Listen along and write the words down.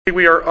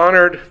We are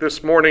honored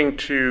this morning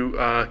to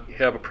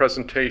have a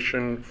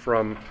presentation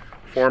from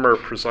former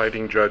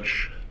presiding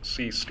judge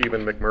C.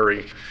 Stephen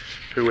McMurray,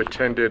 who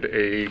attended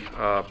a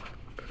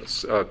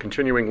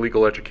continuing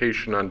legal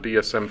education on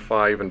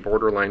DSM-5 and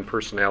borderline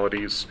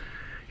personalities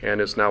and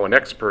is now an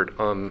expert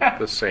on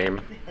the same,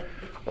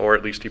 or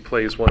at least he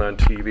plays one on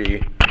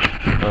TV.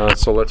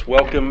 So let's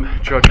welcome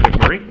Judge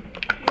McMurray.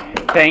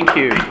 Thank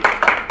you.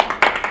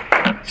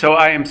 So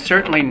I am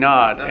certainly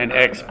not an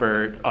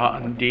expert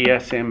on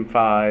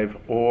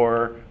DSM-5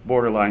 or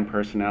borderline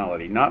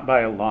personality, not by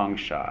a long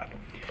shot.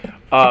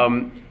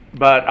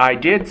 But I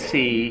did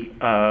see,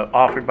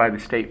 offered by the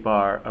State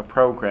Bar, a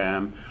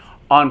program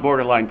on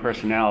borderline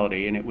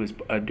personality, and it was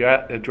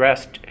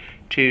addressed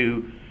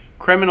to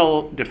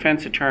criminal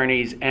defense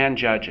attorneys and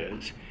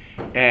judges.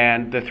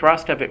 And the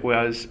thrust of it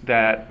was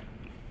that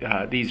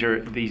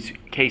these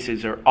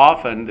cases are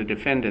often the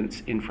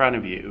defendants in front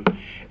of you,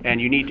 and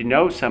you need to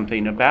know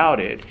something about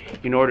it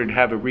in order to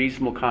have a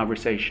reasonable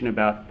conversation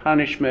about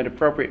punishment,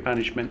 appropriate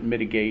punishment,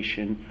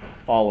 mitigation,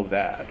 all of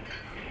that.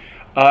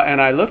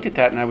 And I looked at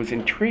that and I was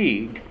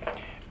intrigued,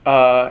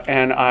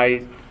 and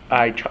I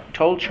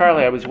told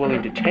Charlie I was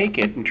willing to take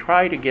it and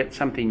try to get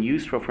something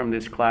useful from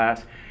this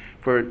class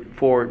for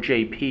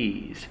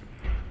JPs.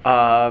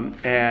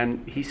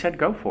 And he said,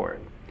 go for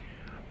it.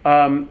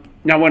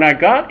 Now, when I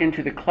got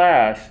into the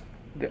class,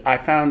 I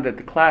found that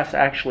the class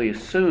actually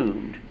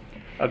assumed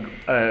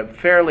a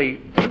fairly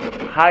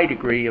high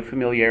degree of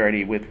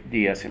familiarity with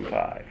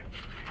DSM-5.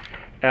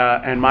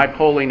 And my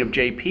polling of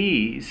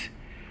JPs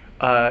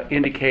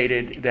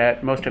indicated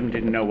that most of them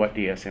didn't know what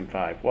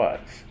DSM-5 was.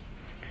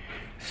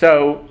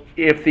 So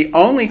if the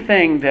only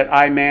thing that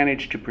I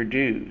managed to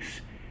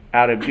produce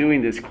out of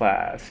doing this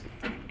class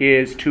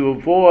is to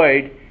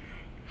avoid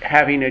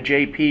having a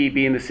JP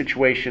be in the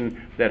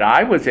situation that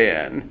I was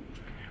in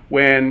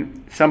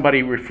when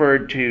somebody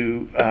referred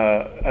to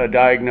a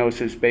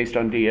diagnosis based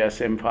on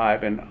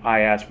DSM-5 and I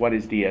asked, what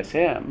is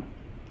DSM?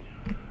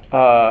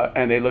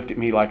 And they looked at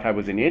me like I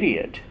was an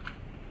idiot.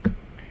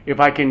 If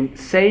I can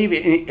save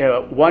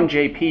one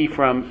JP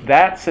from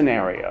that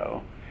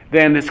scenario,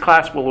 then this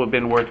class will have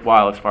been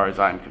worthwhile as far as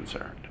I'm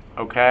concerned,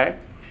 okay?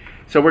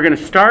 So we're going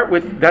to start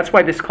with, that's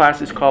why this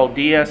class is called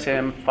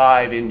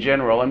DSM-5 in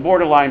general, and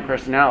borderline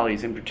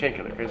personalities in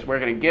particular, because we're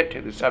going to get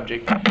to the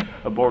subject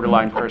of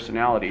borderline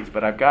personalities,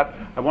 but I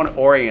want to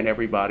orient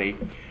everybody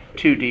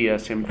to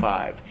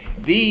DSM-5.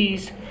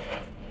 This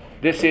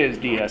is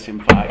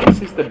DSM-5.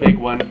 This is the big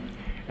one,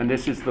 and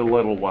this is the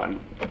little one.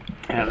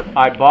 And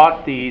I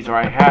bought these, or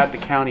I had the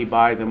county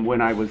buy them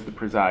when I was the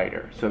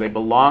presider. So they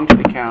belong to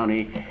the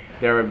county.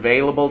 They're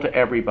available to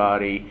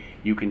everybody.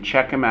 You can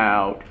check them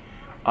out.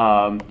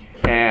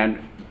 And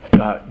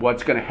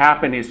what's going to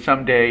happen is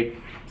someday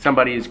some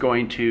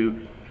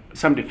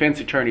defense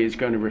attorney is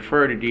going to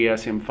refer to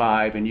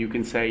DSM-5, and you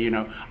can say,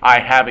 I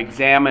have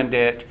examined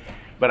it,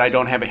 but I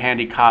don't have a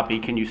handy copy.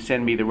 Can you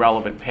send me the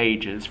relevant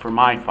pages for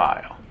my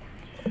file?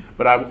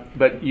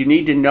 But you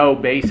need to know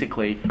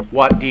basically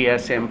what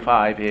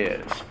DSM-5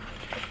 is.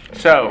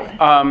 So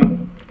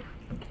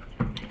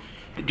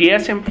the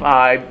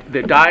DSM-5,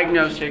 the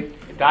diagnostic,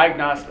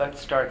 let's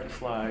start the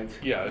slides.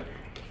 Yeah,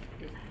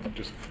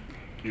 just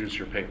use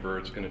your paper.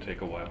 It's going to take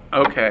a while.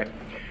 Okay.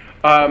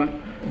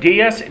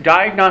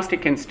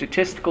 Diagnostic and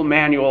Statistical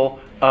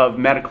Manual of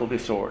Medical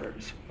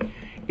Disorders.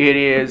 It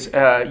is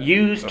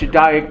used to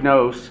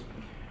diagnose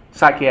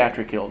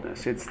psychiatric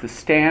illness. It's the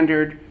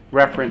standard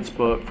reference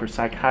book for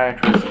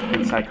psychiatrists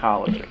and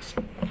psychologists.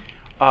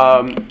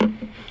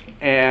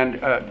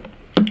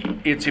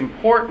 It's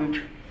important.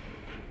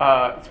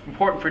 It's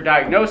important for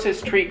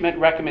diagnosis, treatment,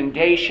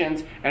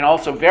 recommendations, and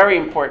also very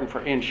important for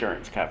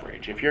insurance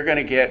coverage. If you're going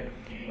to get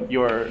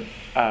your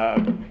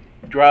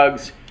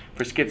drugs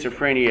for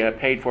schizophrenia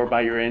paid for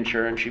by your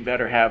insurance, you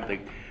better have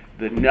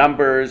the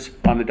numbers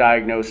on the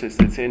diagnosis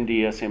that's in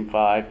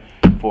DSM-5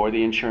 for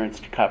the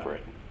insurance to cover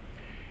it.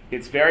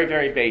 It's very,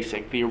 very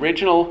basic. The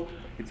original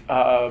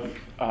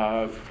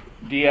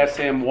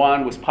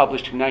DSM-1 was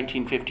published in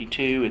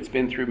 1952. It's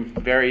been through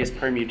various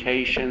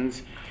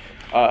permutations.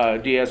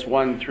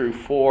 DS1 through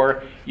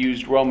 4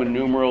 used Roman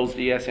numerals.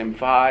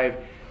 DSM-5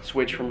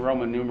 switched from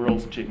Roman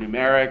numerals to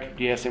numeric.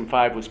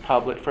 DSM-5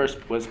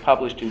 was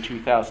published in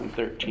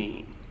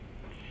 2013.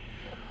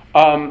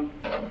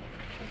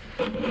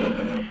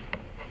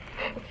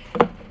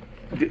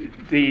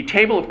 The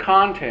table of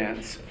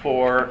contents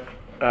for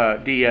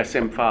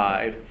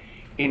DSM-5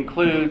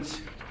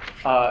 includes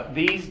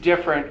these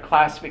different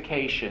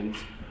classifications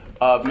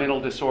of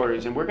mental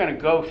disorders, and we're going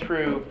to go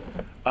through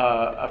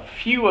a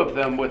few of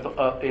them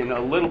in a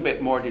little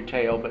bit more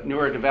detail. But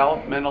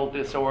neurodevelopmental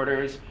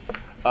disorders,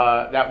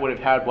 that would have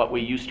had what we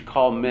used to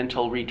call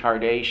mental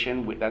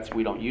retardation.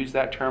 We don't use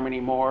that term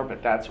anymore,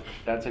 but that's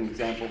an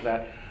example of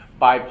that.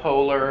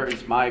 Bipolar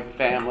is my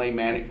family,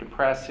 manic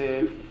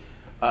depressive.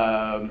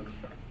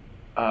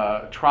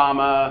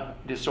 Trauma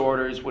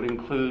disorders would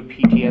include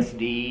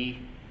PTSD.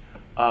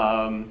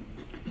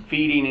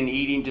 Feeding and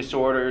eating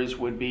disorders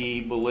would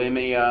be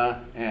bulimia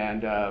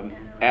and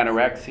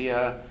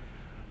anorexia.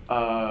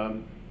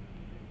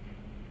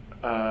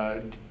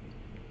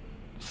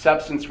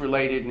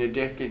 substance-related and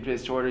addictive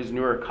disorders,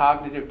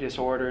 neurocognitive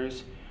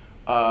disorders,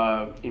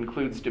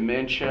 includes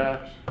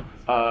dementia,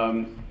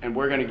 and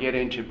we're going to get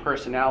into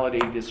personality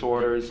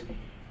disorders,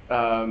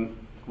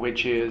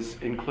 which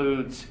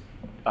includes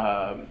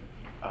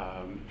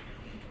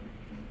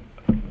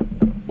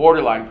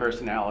borderline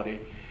personality,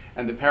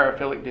 and the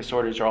paraphilic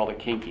disorders are all the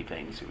kinky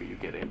things that you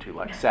get into,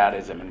 like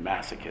sadism and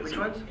masochism. Which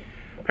ones?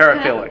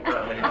 Paraphilic.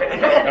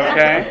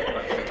 Okay?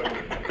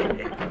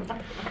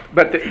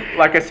 But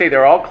like I say,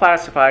 they're all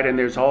classified, and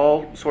there's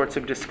all sorts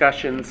of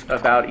discussions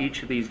about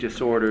each of these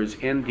disorders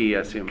in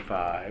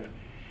DSM-5.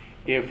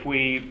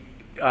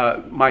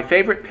 My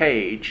favorite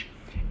page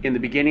in the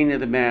beginning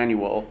of the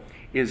manual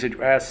is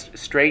addressed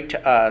straight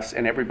to us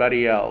and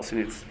everybody else,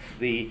 and it's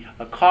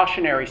a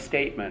cautionary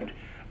statement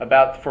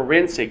about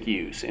forensic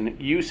use and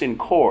use in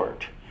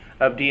court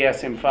of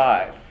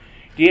DSM-5.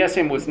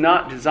 DSM was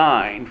not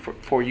designed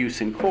for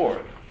use in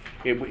court.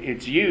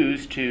 It's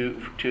used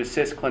to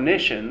assist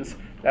clinicians,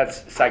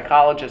 that's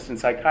psychologists and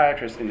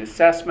psychiatrists, in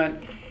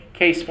assessment,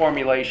 case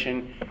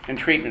formulation, and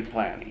treatment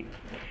planning.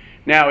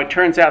 Now, it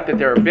turns out that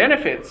there are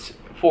benefits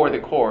for the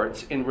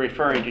courts in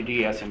referring to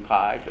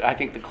DSM-5. I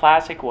think the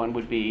classic one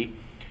would be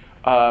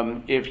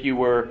if you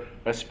were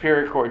a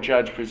Superior Court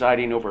judge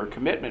presiding over a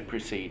commitment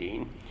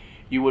proceeding,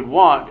 you would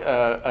want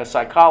a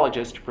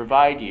psychologist to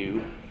provide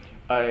you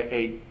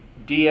a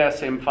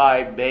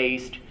DSM-5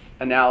 based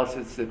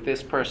analysis that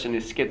this person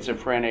is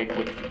schizophrenic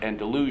and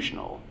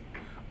delusional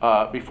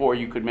before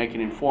you could make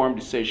an informed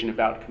decision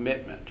about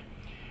commitment.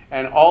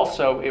 And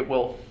also it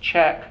will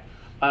check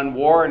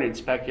unwarranted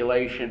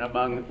speculation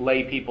among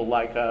lay people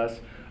like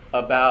us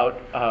about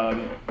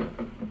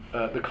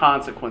the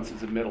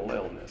consequences of mental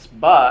illness.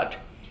 But,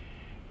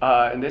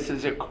 and this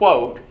is a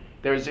quote,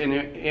 there's an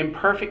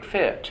imperfect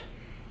fit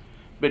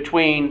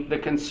between the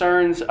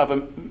concerns of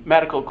a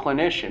medical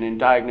clinician in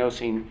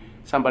diagnosing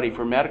somebody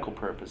for medical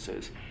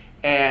purposes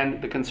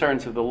and the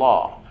concerns of the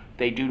law.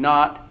 They're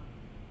not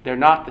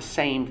the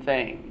same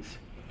things.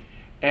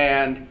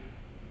 And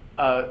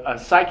a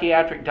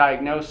psychiatric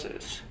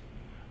diagnosis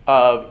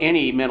of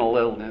any mental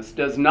illness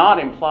does not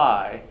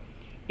imply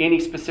any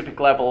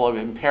specific level of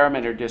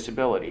impairment or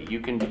disability.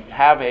 You can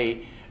have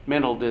a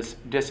mental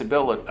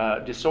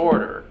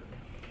disorder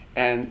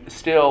and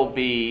still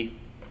be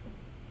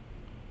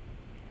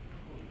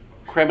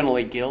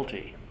criminally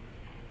guilty.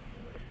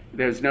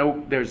 There's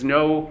no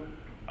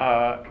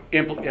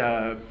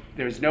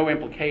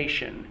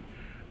implication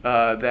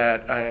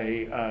that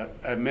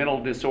a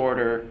mental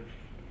disorder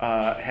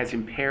has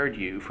impaired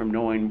you from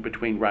knowing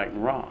between right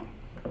and wrong.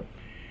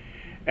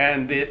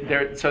 And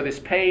so this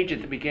page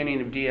at the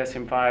beginning of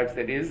DSM-5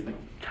 that is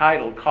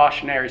titled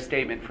Cautionary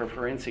Statement for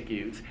Forensic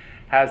Use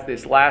has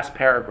this last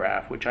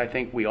paragraph, which I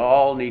think we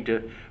all need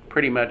to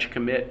pretty much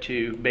commit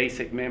to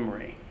basic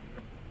memory.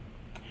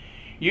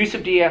 Use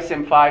of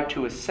DSM-5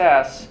 to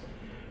assess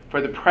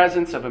for the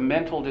presence of a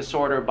mental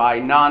disorder by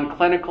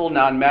non-clinical,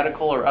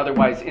 non-medical, or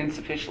otherwise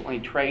insufficiently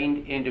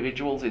trained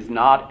individuals is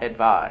not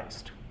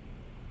advised.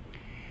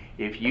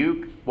 If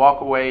you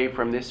walk away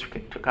from this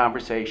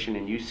conversation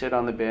and you sit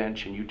on the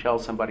bench and you tell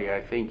somebody,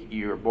 I think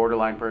you're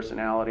borderline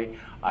personality,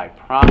 I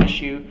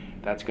promise you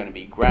that's going to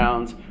be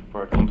grounds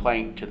for a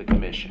complaint to the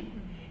commission.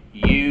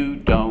 You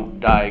don't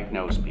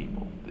diagnose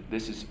people.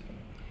 This is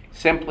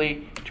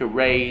simply to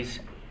raise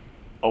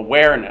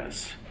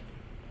awareness.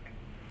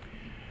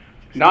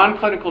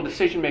 Non-clinical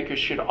decision makers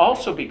should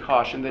also be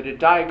cautioned that a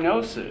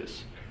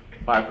diagnosis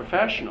by a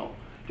professional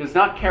does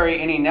not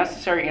carry any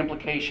necessary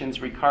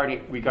implications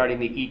regarding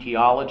the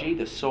etiology,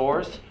 the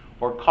source,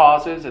 or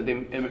causes of the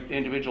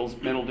individual's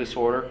mental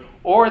disorder,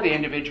 or the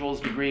individual's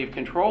degree of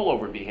control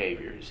over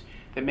behaviors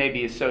that may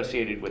be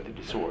associated with the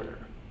disorder.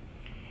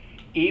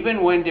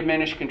 Even when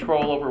diminished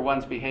control over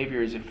one's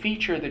behavior is a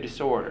feature of the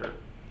disorder,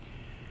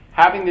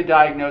 having the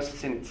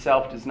diagnosis in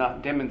itself does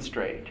not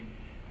demonstrate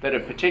that a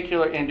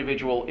particular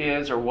individual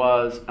is or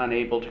was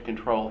unable to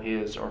control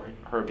his or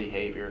her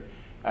behavior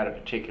at a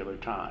particular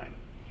time.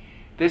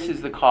 This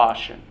is the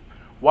caution.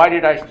 Why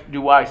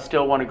do I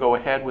still want to go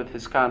ahead with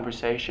this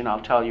conversation? I'll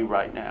tell you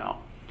right now.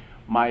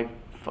 My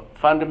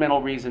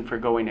fundamental reason for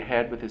going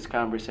ahead with this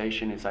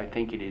conversation is I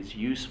think it is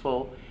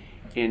useful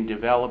in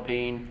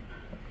developing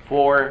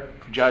for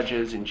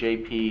judges and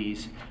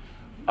JPs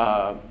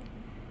a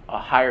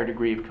higher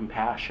degree of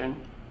compassion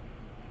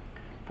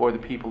for the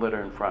people that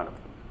are in front of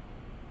them.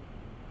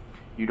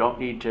 You don't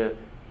need to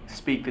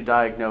speak the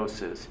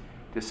diagnosis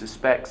to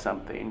suspect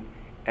something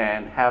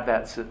and have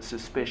that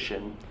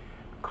suspicion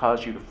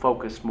cause you to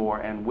focus more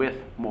and with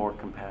more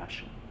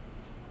compassion.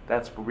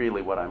 That's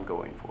really what I'm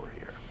going for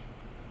here.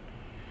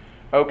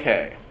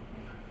 Okay,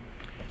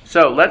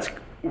 so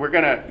we're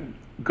going to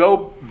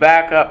go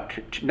back up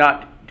to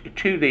not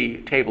to the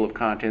table of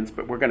contents,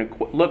 but we're going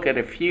to look at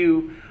a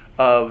few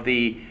of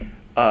the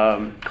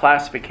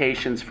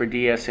classifications for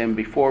DSM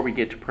before we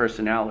get to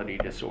personality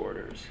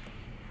disorders.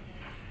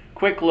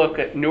 Quick look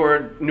at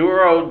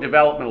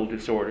neurodevelopmental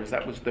disorders.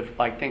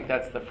 I think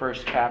that's the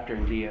first chapter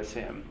in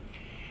DSM.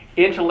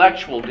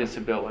 Intellectual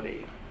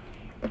disability.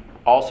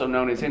 also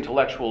known as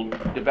intellectual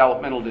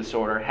developmental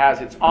disorder, has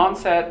its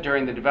onset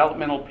during the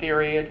developmental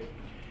period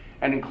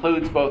and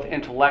includes both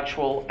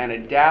intellectual and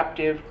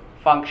adaptive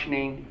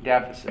functioning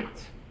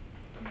deficits.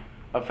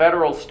 A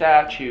federal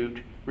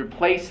statute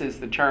replaces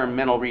the term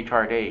mental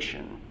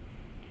retardation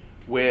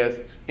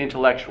with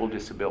intellectual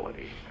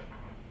disability.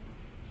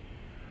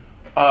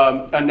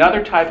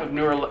 Another type of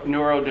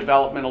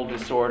neurodevelopmental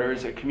disorder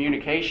is a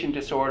communication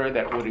disorder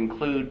that would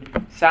include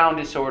sound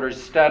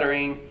disorders,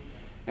 stuttering,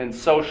 and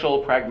social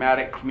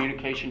pragmatic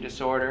communication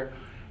disorder.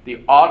 The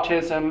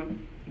autism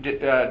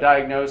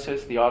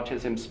diagnosis, the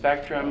autism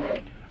spectrum,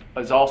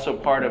 is also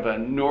part of a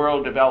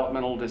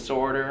neurodevelopmental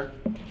disorder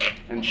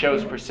and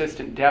shows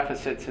persistent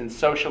deficits in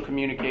social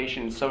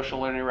communication and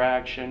social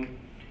interaction.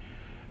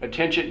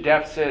 Attention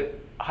deficit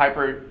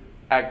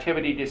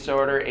hyperactivity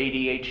disorder,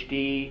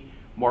 ADHD,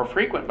 more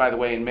frequent, by the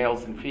way, in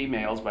males than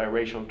females by a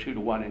ratio of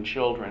 2-to-1 in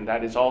children.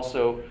 That is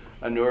also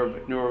a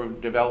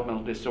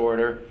neurodevelopmental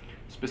disorder.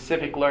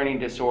 Specific learning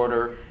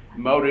disorder,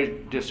 motor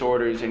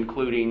disorders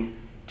including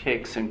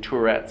tics and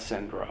Tourette's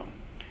syndrome.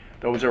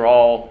 Those are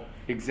all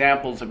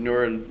examples of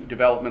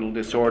neurodevelopmental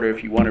disorder.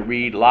 If you want to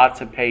read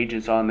lots of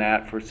pages on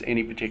that for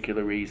any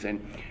particular reason,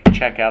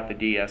 check out the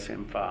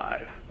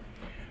DSM-5.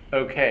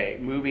 Okay,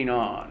 moving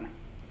on.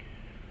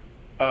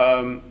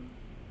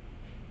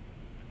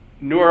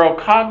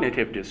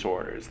 Neurocognitive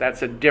disorders,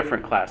 that's a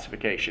different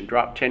classification.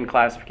 Drop 10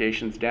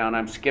 classifications down.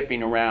 I'm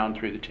skipping around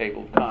through the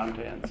table of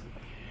contents.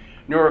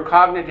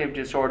 Neurocognitive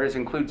disorders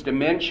includes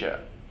dementia,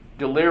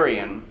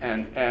 delirium,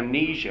 and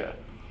amnesia.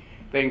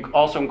 They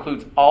also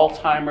includes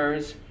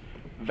Alzheimer's,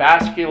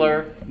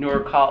 vascular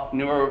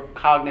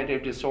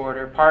neurocognitive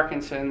disorder,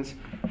 Parkinson's,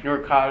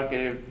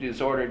 neurocognitive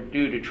disorder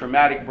due to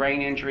traumatic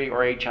brain injury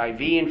or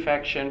HIV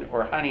infection,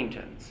 or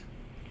Huntington's.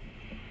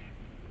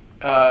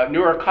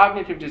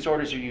 Neurocognitive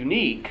disorders are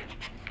unique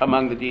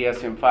among the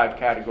DSM-5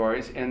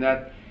 categories in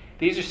that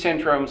these are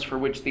syndromes for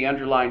which the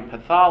underlying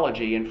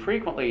pathology and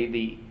frequently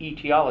the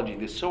etiology,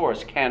 the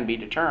source, can be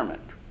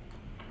determined.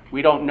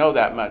 We don't know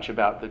that much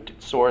about the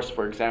source,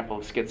 for example,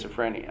 of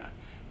schizophrenia.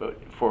 But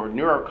for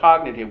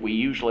neurocognitive, we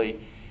usually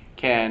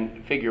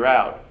can figure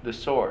out the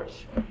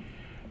source.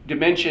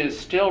 Dementia is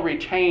still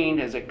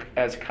retained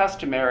as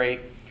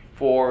customary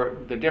for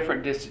the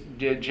different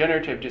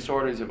degenerative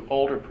disorders of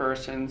older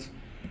persons.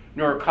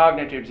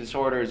 Neurocognitive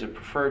disorder is a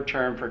preferred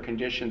term for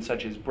conditions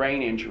such as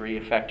brain injury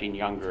affecting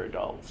younger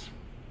adults.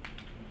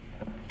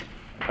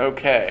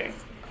 Okay,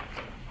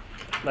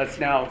 let's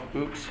now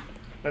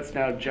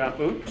jump,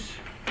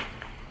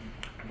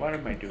 what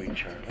am I doing,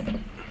 Charlie?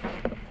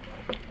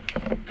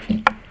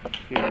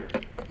 Here.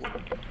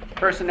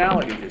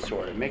 Personality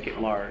disorder, make it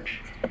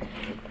large.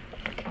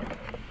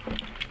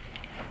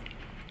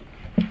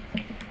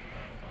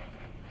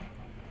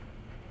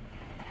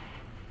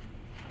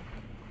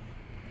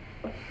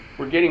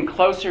 We're getting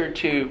closer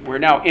to, we're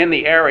now in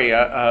the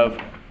area of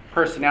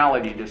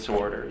personality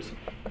disorders.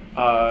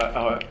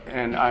 We're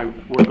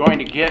going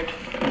to get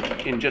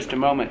in just a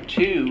moment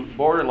to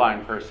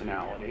borderline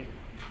personality.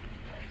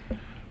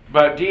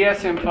 But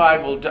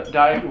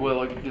DSM-5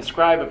 will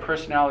describe a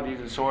personality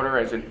disorder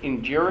as an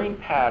enduring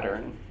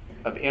pattern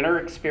of inner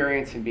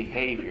experience and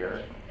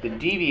behavior that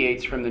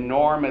deviates from the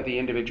norm of the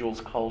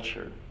individual's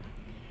culture.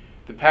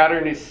 The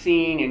pattern is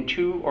seen in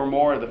 2 or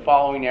more of the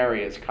following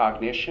areas: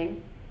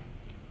 cognition,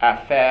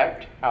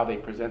 affect, how they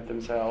present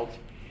themselves,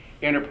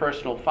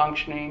 interpersonal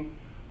functioning,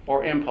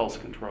 or impulse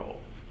control.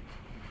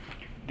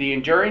 The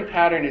enduring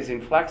pattern is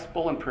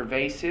inflexible and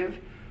pervasive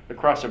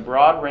across a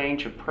broad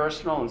range of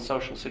personal and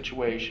social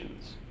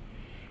situations.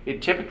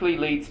 It typically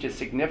leads to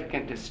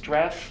significant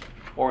distress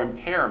or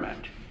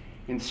impairment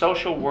in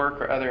social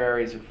work or other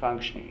areas of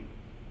functioning.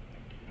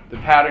 The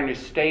pattern is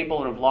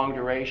stable and of long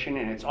duration,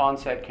 and its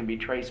onset can be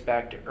traced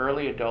back to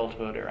early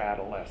adulthood or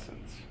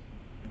adolescence.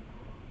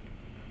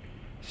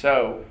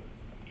 So,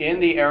 in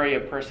the area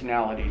of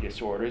personality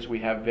disorders, we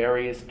have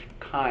various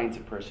kinds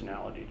of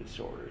personality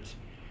disorders.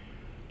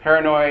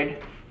 Paranoid,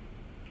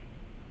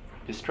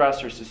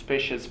 distrust or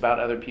suspicious about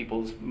other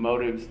people's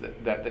motives,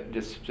 that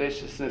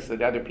suspiciousness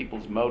that other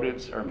people's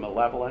motives are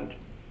malevolent.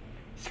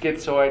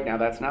 Schizoid, now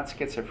that's not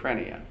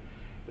schizophrenia.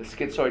 The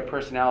schizoid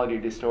personality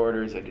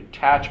disorder is a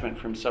detachment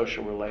from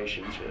social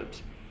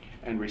relationships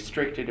and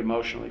restricted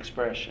emotional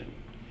expression.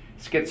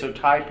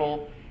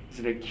 Schizotypal is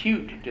an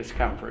acute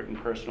discomfort in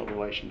personal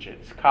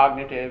relationships,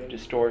 cognitive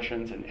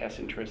distortions, and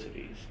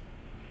eccentricities.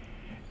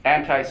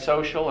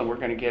 Antisocial, and we're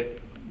going to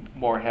get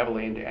more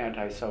heavily into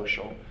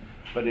antisocial,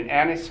 but an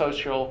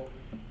antisocial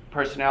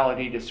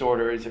personality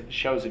disorder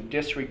shows a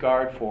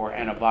disregard for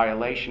and a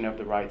violation of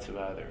the rights of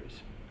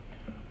others.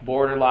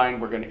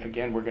 Borderline, we're going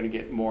to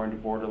get more into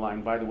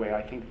borderline. By the way,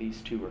 I think these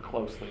two are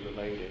closely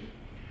related.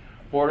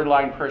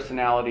 Borderline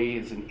personality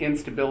is an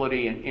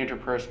instability in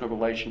interpersonal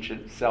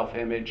relationships,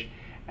 self-image,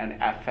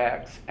 and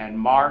affects, and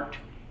marked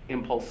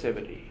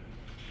impulsivity.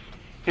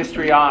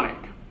 Histrionic,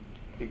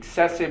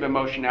 excessive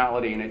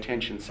emotionality and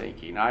attention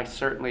seeking. I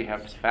certainly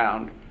have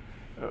found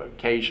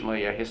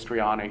occasionally a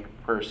histrionic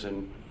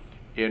person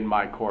in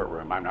my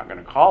courtroom. I'm not going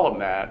to call them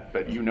that,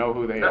 but you know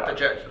who they Not are. the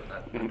judge, though,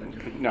 not the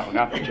judge. No,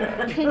 not the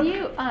judge. Can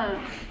you,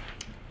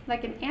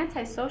 like an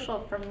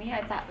antisocial, for me,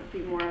 I thought would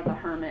be more of a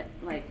hermit,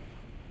 like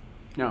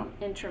No,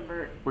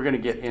 introvert. we're going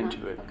to get No?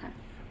 into it. Okay.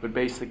 But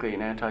basically,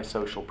 an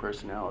antisocial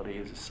personality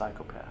is a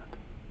psychopath.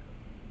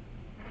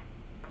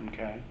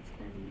 Okay?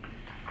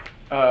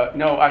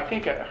 No, I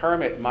think a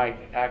hermit might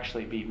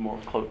actually be more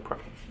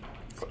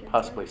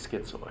possibly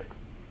schizoid.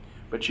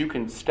 But you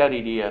can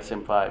study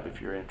DSM-5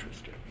 if you're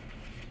interested.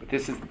 But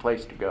this is the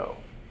place to go.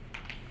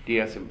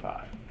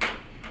 DSM-5.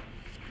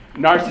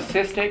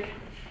 Narcissistic,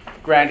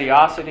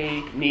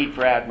 grandiosity, need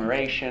for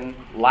admiration,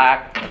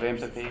 lack of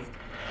empathy,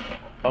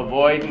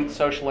 avoidance,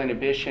 social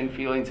inhibition,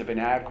 feelings of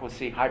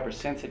inadequacy,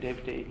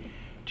 hypersensitivity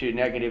to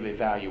negative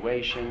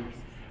evaluation,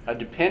 a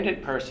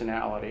dependent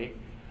personality.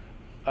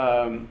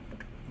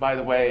 By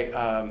the way,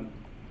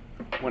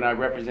 when I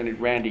represented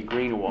Randy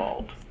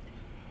Greenwald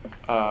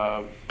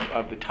of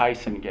the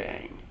Tyson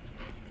gang,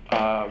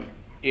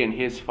 in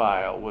his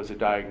file was a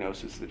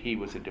diagnosis that he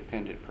was a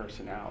dependent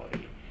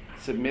personality.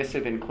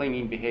 Submissive and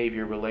clinging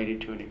behavior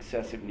related to an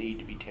excessive need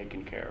to be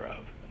taken care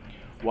of.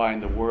 Why in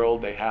the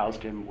world they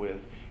housed him with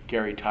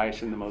Gary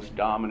Tyson, the most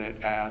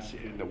dominant ass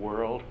in the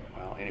world?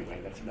 Well, anyway,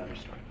 that's another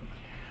story.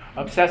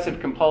 Obsessive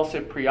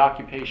compulsive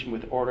preoccupation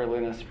with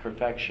orderliness,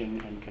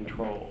 perfection, and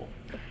control.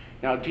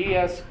 Now,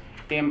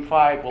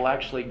 DSM-5 will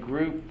actually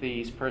group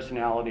these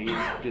personality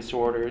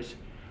disorders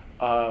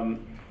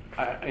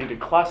into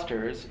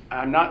clusters.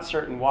 I'm not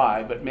certain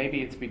why, but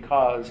maybe it's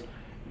because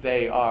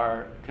they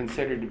are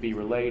considered to be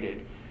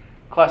related.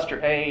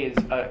 Cluster A is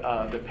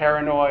the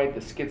paranoid, the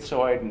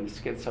schizoid, and the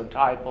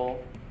schizotypal.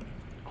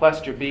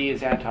 Cluster B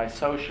is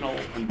antisocial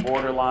and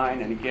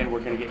borderline, and again, we're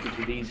going to get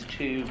into these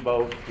two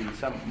both in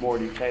some more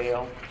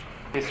detail.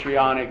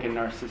 Histrionic and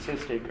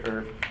narcissistic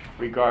are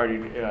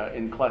regarded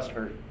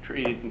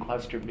treated in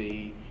cluster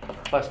B.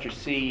 Cluster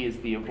C is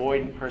the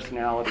avoidant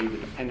personality, the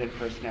dependent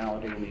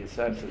personality, and the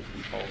obsessive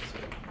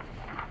compulsive.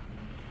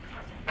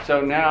 So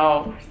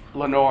now,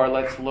 Lenore,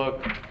 let's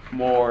look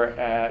more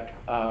at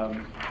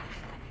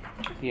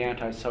the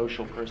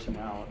antisocial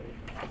personality.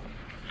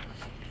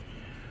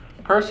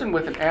 A person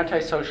with an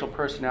antisocial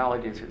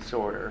personality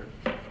disorder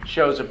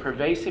shows a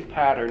pervasive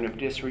pattern of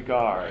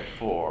disregard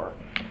for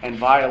and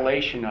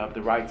violation of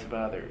the rights of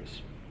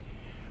others,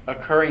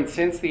 occurring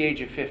since the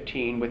age of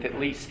 15 with at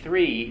least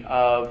three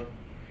of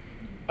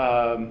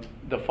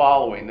the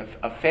following: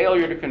 a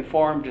failure to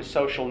conform to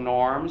social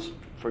norms,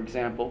 for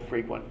example,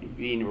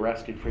 being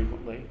arrested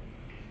frequently,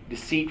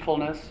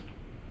 deceitfulness,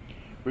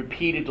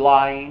 repeated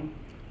lying,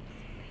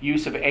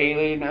 use of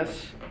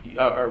alias,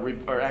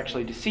 or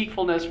actually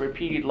deceitfulness,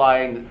 repeated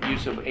lying,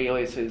 use of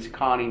aliases,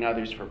 conning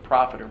others for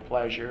profit or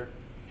pleasure.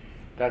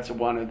 That's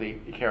one of the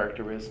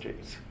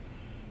characteristics.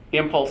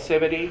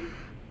 Impulsivity,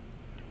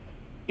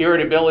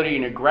 irritability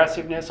and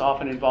aggressiveness,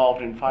 often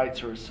involved in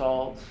fights or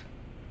assaults.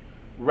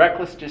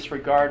 Reckless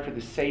disregard for the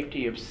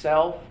safety of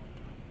self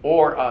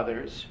or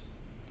others.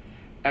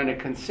 And a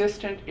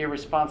consistent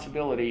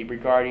irresponsibility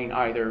regarding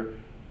either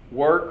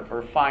work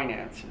or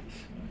finances.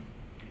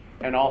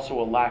 And also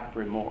a lack of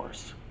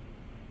remorse.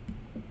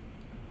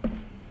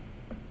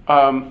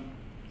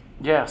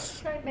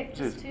 Yes. Can I make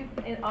just two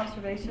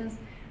observations?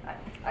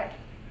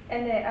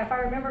 If I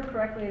remember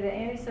correctly, the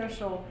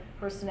antisocial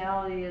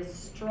personality is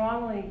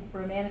strongly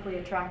romantically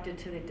attracted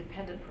to the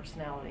dependent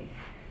personality.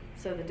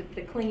 So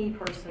the clingy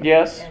person,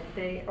 Yes.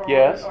 and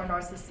Yes. or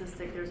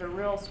narcissistic. There's a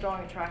real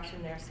strong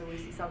attraction there. So we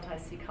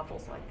sometimes see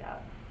couples like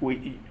that.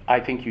 I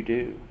think you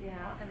do. Yeah.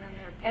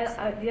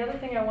 And the other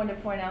thing I wanted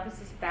to point out, this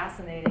is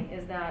fascinating,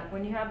 is that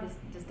when you have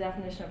this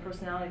definition of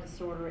personality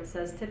disorder, it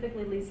says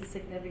typically leads to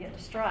significant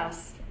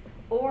distress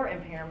or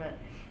impairment.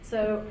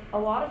 So a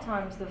lot of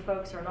times the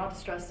folks are not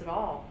distressed at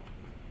all.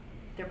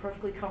 They're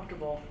perfectly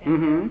comfortable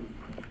in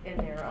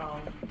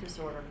their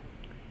disorder.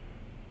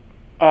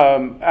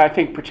 I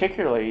think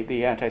particularly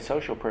the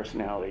antisocial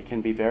personality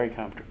can be very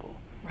comfortable.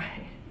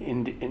 Right.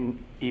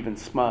 In even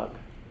smug.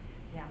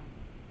 Yeah.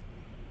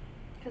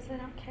 Because they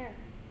don't care.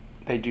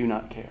 They do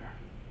not care.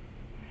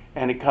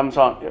 And it comes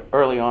on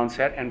early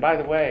onset. And by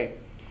the way,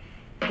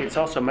 it's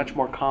also much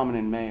more common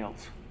in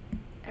males.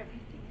 Everything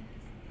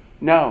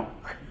No.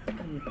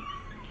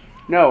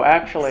 No,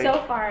 actually, is.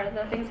 So far,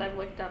 the things I've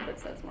looked up, it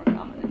says more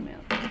common in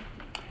males.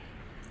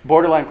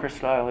 borderline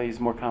personality is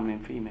more common in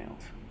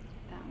females.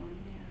 That one,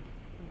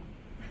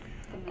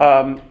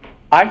 yeah.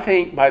 I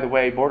think, by the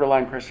way,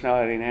 borderline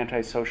personality and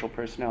antisocial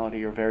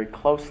personality are very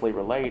closely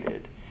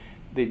related.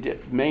 The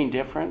main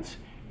difference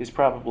is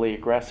probably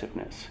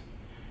aggressiveness.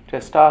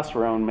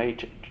 Testosterone may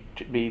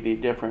be the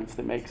difference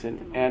that makes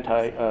an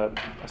a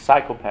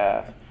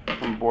psychopath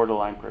from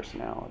borderline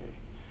personality.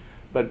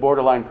 But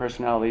borderline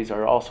personalities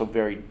are also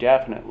very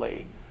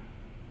definitely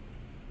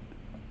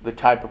the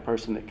type of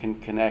person that can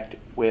connect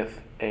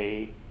with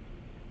a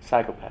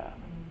psychopath.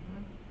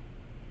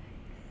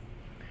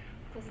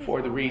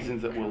 For the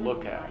reasons that we'll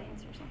look at.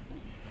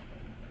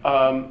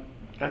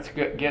 Let's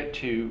get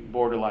to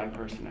borderline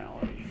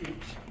personality.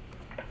 Oops.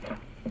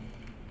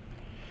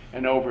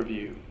 An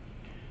overview.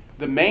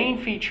 The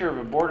main feature of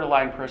a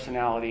borderline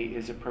personality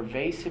is a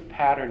pervasive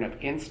pattern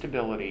of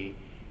instability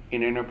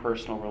in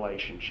interpersonal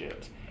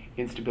relationships,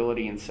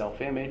 instability in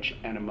self-image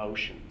and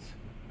emotions.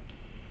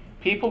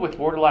 People with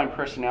borderline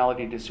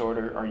personality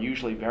disorder are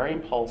usually very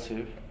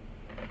impulsive,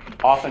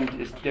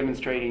 often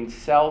demonstrating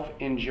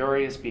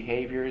self-injurious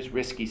behaviors,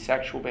 risky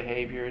sexual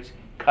behaviors,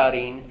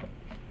 cutting,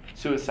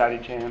 suicide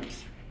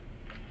attempts.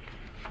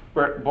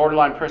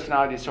 Borderline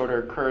personality disorder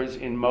occurs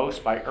in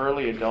most by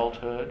early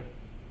adulthood.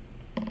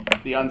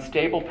 The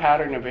unstable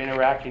pattern of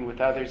interacting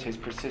with others has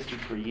persisted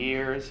for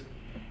years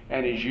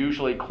and is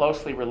usually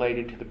closely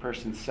related to the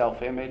person's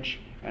self-image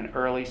and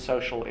early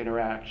social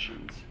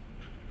interactions.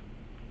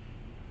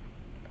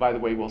 By the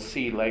way, we'll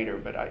see later,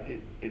 but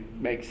it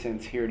makes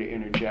sense here to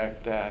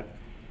interject that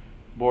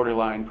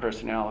borderline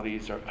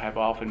personalities have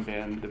often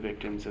been the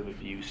victims of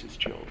abuse as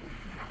children.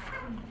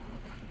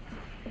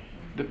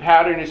 The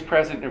pattern is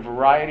present in a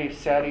variety of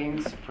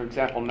settings, for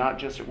example, not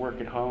just at work,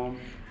 at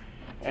home,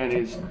 and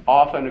is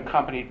often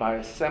accompanied by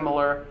a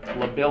similar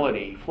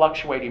lability,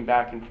 fluctuating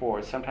back and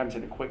forth, sometimes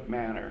in a quick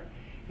manner,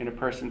 in a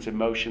person's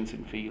emotions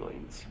and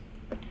feelings.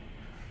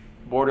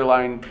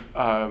 Borderline,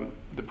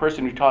 the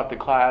person who taught the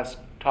class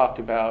talked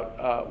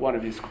about one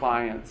of his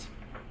clients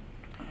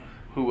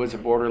who was a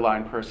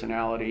borderline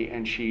personality,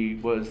 and she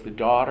was the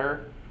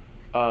daughter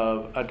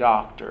of a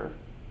doctor,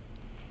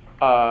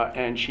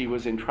 and she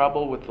was in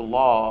trouble with the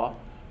law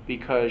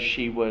because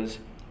she was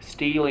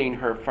stealing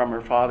from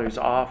her father's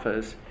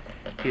office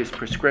his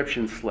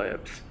prescription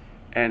slips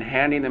and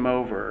handing them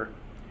over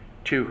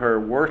to her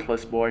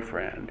worthless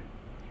boyfriend,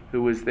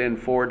 who was then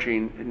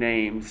forging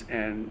names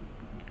and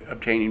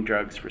obtaining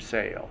drugs for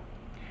sale.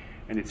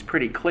 And it's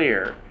pretty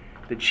clear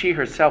that she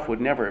herself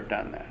would never have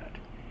done that.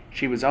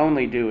 She was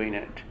only doing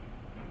it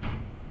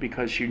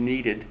because she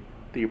needed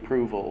the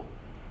approval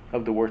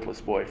of the worthless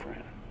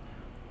boyfriend.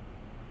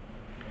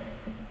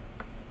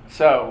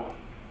 So,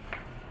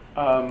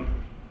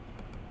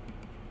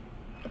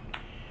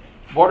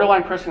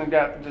 borderline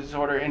personality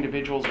disorder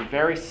individuals are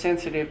very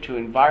sensitive to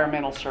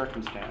environmental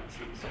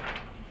circumstances.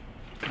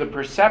 The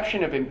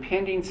perception of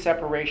impending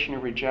separation or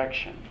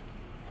rejection,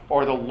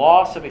 or the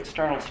loss of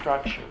external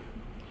structure,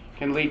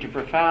 can lead to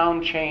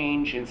profound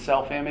change in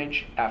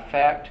self-image,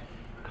 affect,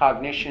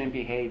 cognition, and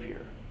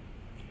behavior.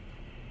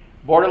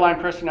 Borderline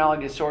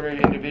personality disorder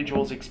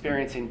individuals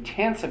experience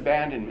intense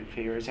abandonment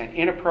fears and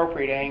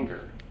inappropriate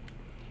anger,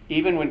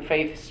 even when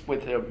faced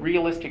with a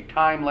realistic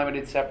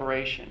time-limited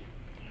separation,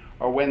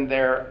 or when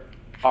there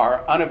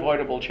are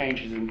unavoidable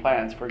changes in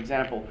plans. For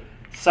example,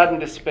 sudden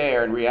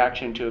despair in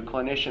reaction to a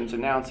clinician's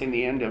announcing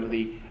the end of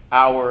the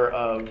hour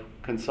of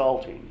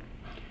consulting.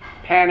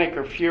 Panic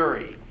or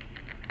fury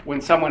when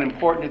someone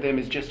important to them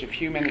is just a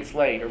few minutes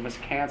late or must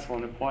cancel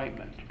an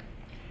appointment.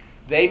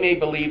 They may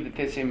believe that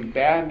this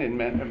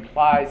abandonment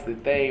implies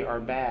that they are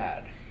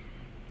bad.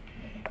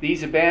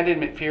 These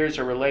abandonment fears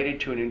are related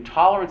to an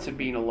intolerance of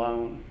being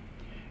alone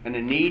and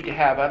a need to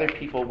have other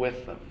people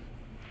with them.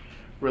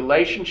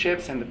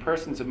 Relationships and the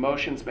person's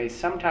emotions may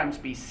sometimes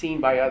be seen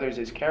by others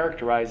as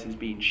characterized as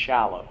being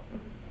shallow.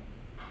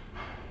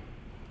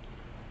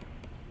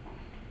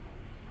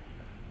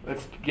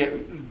 Let's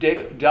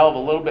delve a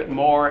little bit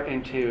more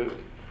into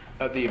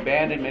the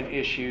abandonment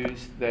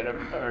issues that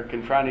are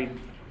confronting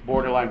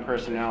borderline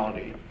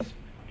personalities.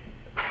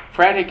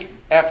 Frantic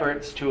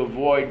efforts to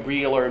avoid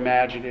real or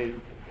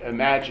imagined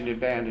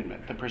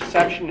abandonment, the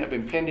perception of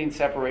impending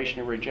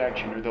separation or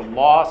rejection, or the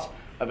loss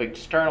of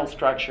external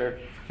structure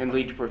can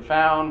lead to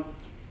profound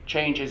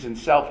changes in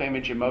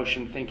self-image,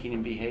 emotion, thinking,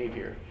 and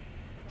behavior.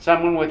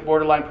 Someone with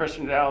borderline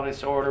personality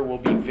disorder will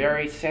be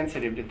very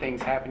sensitive to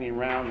things happening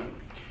around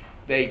them.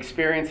 They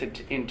experience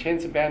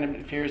intense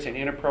abandonment fears and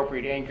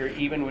inappropriate anger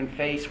even when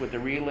faced with a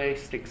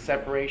realistic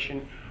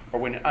separation or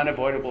when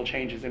unavoidable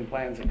changes in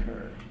plans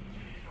occur.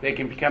 They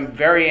can become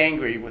very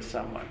angry with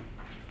someone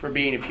for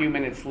being a few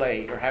minutes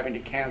late or having to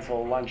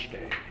cancel a lunch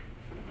date.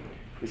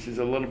 This is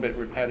a little bit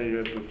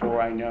repetitive before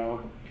I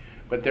know,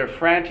 but their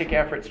frantic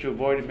efforts to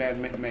avoid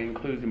abandonment may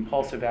include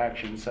impulsive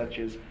actions such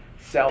as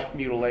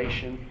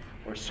self-mutilation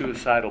or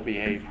suicidal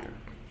behavior.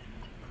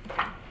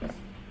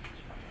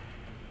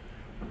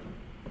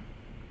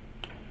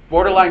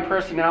 Borderline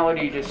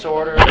personality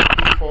disorder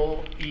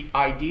people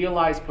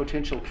idealize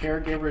potential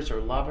caregivers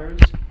or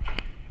lovers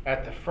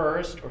at the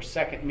first or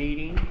second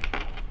meeting,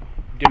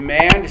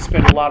 demand to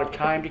spend a lot of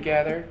time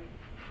together,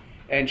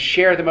 and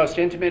share the most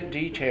intimate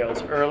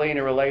details early in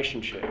a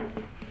relationship.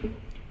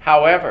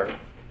 However,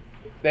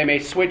 they may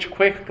switch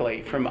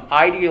quickly from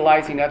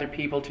idealizing other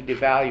people to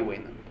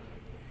devaluing them.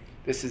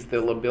 This is the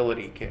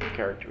lability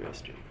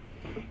characteristic.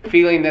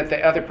 Feeling that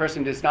the other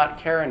person does not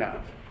care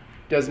enough,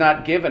 does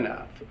not give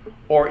enough,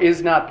 or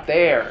is not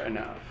there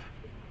enough.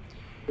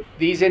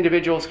 These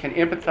individuals can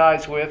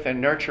empathize with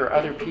and nurture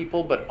other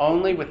people, but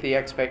only with the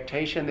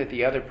expectation that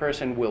the other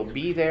person will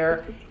be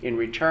there in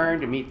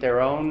return to meet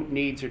their own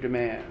needs or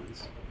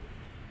demands.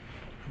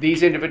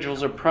 These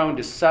individuals are prone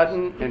to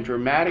sudden and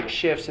dramatic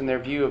shifts in their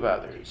view of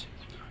others,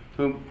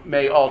 who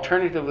may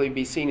alternatively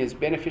be seen as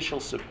beneficial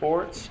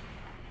supports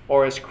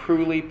or as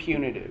cruelly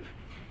punitive.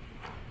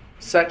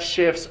 Such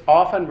shifts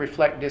often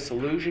reflect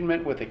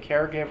disillusionment with a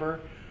caregiver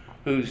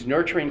whose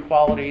nurturing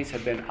qualities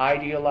have been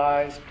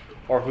idealized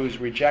or whose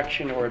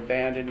rejection or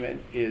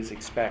abandonment is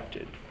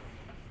expected.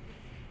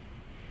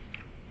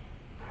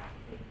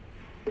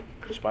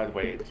 Which, by the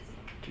way, it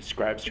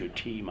describes to a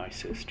T my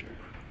sister.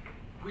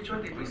 Which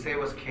one did we say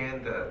was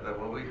Ken, the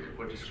one we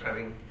were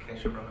describing, Ken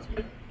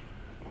Shabran?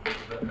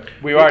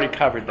 We already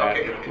covered that.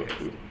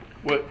 Okay.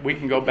 We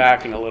can go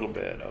back in a little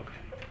bit. Okay.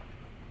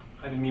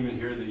 I didn't even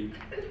hear the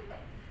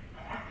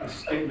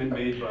statement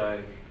made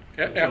by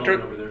the After,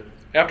 gentleman over there.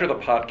 after the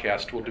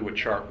podcast, we'll do a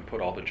chart and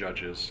put all the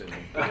judges in.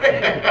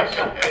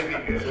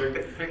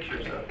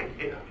 Pictures of it,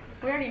 yeah.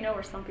 We already know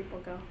where some people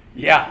go.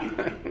 Yeah.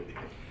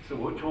 So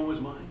which one was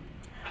mine?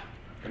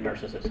 The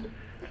narcissist.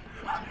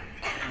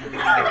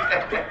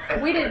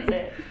 We didn't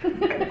say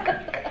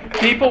it.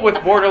 People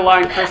with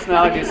borderline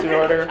personality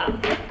disorder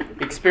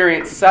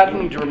experience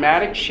sudden,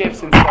 dramatic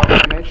shifts in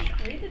self-image,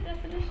 Read the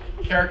definition.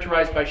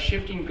 characterized by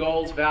shifting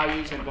goals,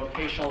 values, and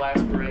vocational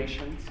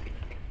aspirations.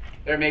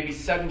 There may be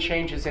sudden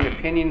changes in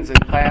opinions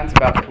and plans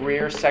about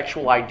career,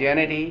 sexual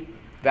identity,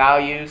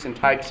 values, and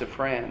types of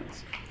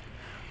friends.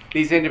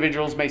 These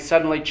individuals may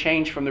suddenly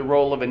change from the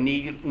role of a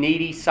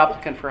needy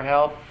supplicant for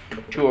help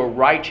to a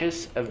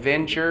righteous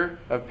avenger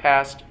of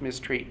past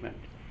mistreatment.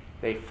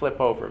 They flip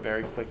over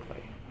very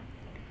quickly.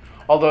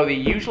 Although they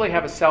usually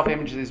have a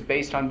self-image that is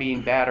based on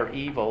being bad or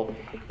evil,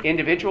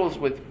 individuals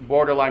with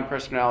borderline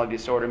personality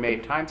disorder may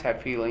at times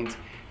have feelings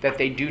that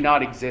they do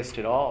not exist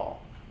at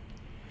all.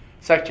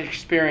 Such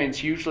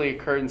experience usually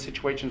occurs in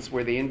situations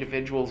where the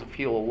individuals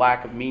feel a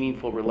lack of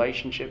meaningful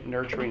relationship,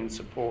 nurturing, and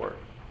support.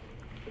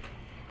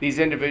 These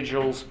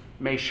individuals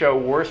may show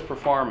worse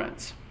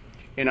performance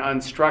in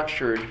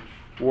unstructured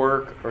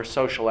work or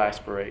social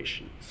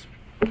aspirations.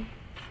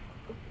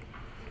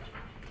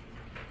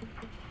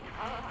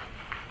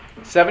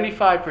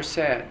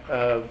 75%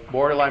 of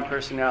borderline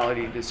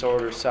personality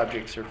disorder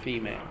subjects are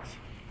females.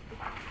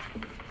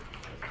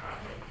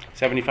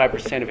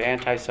 75% of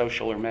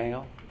antisocial are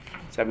male.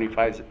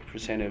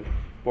 75% of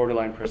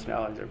borderline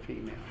personalities are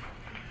female.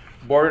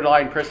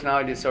 Borderline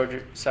personality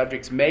disorder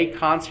subjects may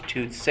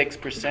constitute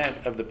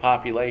 6% of the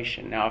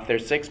population. Now, if they're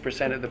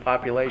 6% of the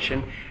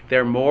population,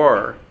 they're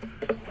more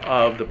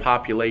of the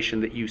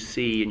population that you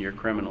see in your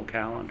criminal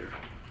calendar.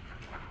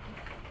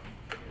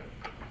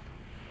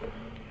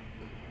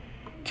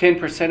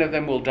 10% of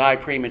them will die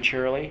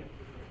prematurely.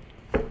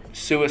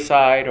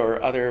 Suicide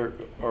or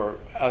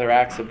other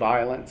acts of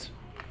violence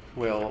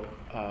will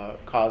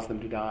cause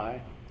them to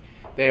die.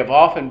 They have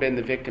often been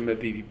the victim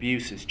of the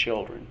abuse as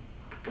children.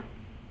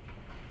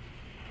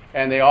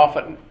 And they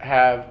often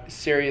have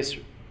serious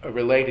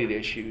related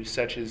issues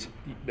such as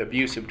the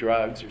abuse of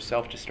drugs or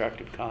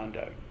self-destructive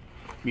conduct,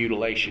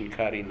 mutilation,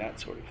 cutting, that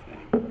sort of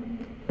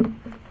thing.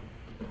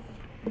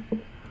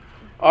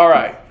 All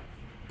right.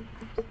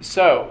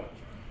 So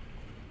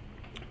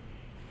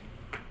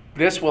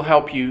this will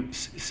help you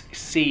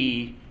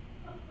see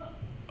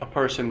a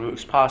person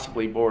who's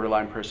possibly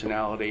borderline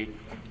personality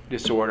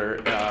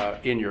disorder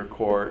in your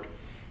court,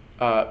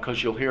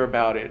 because you'll hear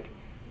about it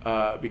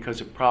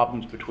because of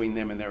problems between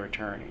them and their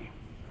attorney.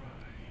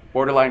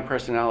 Borderline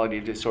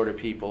personality disorder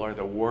people are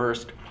the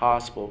worst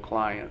possible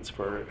clients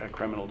for a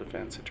criminal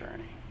defense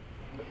attorney.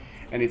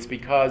 And it's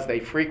because they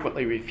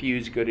frequently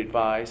refuse good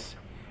advice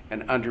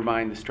and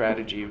undermine the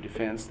strategy of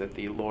defense that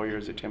the lawyer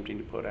is attempting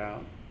to put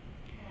out.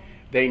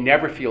 They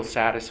never feel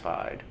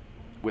satisfied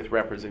with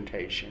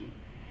representation.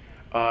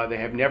 They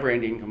have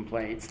never-ending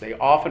complaints. They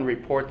often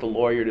report the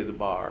lawyer to the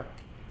bar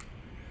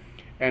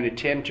and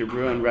attempt to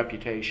ruin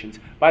reputations.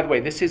 By the way,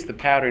 this is the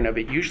pattern of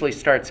it. Usually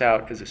starts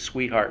out as a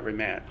sweetheart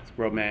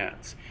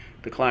romance.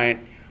 The client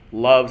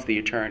loves the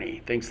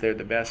attorney, thinks they're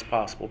the best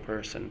possible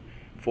person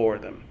for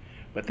them,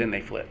 but then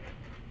they flip.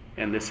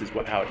 And this is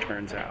how it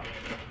turns out.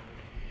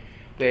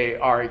 They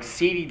are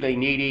exceedingly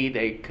needy.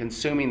 They're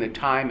consuming the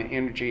time and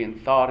energy and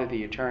thought of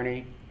the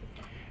attorney.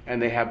 And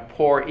they have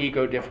poor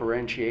ego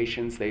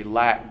differentiations. They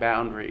lack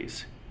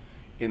boundaries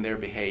in their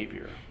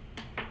behavior.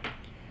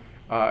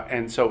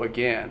 And so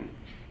again,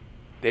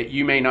 that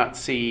you may not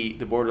see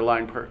the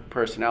borderline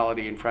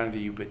personality in front of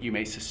you, but you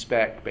may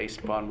suspect, based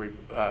upon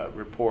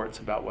reports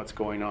about what's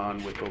going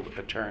on with the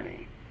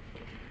attorney,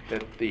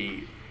 that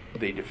the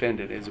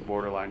defendant is a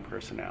borderline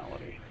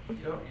personality. You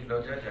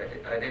know, Judge,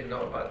 I didn't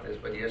know about this,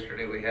 but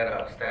yesterday we had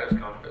a status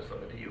conference on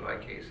the DUI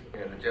case,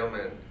 and the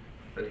gentleman,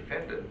 the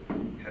defendant,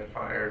 had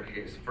fired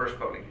his first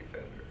public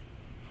defender,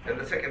 and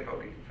the second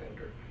public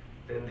defender.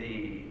 Then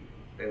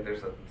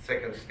there's a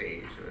second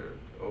stage,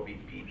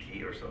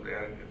 OBPT or something.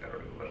 I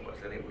don't know what it was.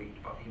 Anyway,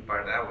 he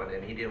fired that one,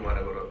 and he didn't want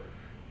to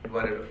he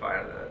wanted to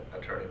fire the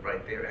attorney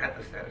right there at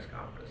the status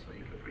conference, so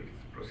he could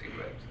proceed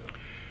by himself.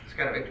 It's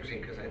kind of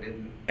interesting because I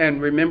didn't. And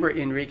remember,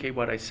 Enrique,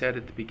 what I said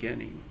at the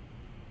beginning.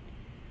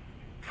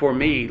 For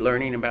me,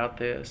 learning about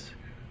this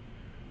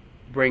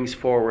brings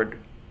forward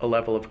a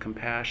level of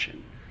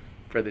compassion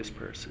for this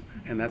person.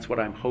 And that's what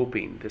I'm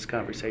hoping this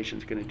conversation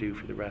is going to do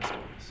for the rest of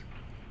us.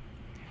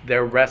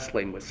 They're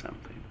wrestling with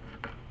something.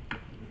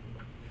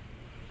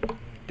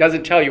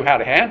 Doesn't tell you how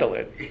to handle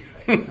it.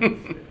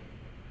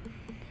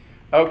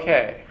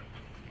 Okay.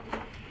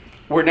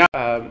 We're now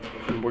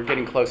we're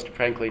getting close,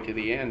 frankly, to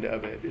the end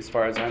of it, as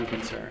far as I'm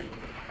concerned.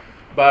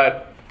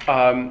 But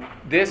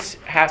this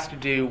has to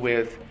do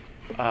with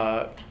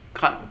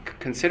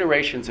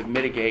considerations of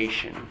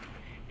mitigation.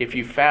 If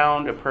you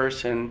found a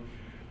person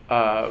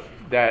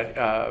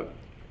that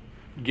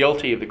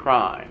guilty of the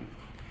crime,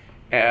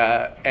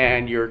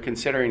 and you're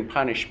considering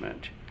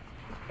punishment,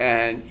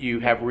 and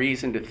you have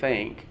reason to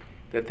think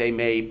that they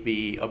may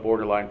be a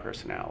borderline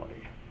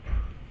personality.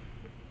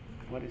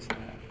 What is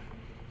that?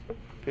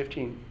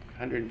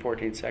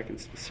 1,514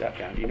 seconds to shut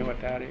down. Do you know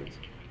what that is?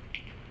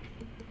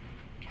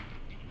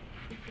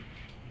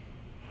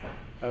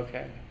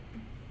 Okay.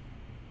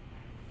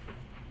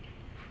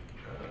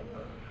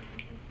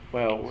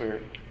 Well,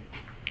 we're...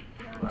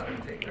 A lot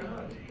of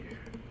technology here.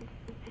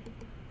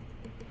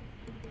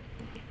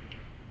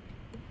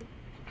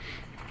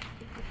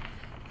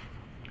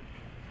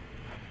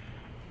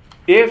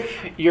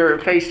 If you're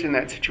faced in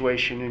that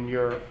situation and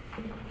you're,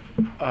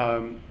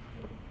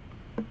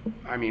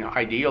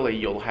 ideally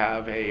you'll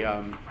have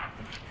a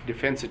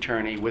defense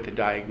attorney with a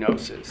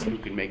diagnosis who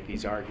can make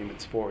these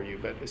arguments for you.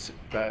 But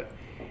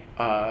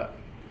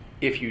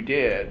if you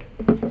did,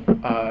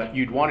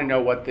 you'd want to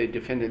know what the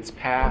defendant's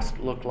past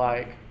looked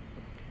like.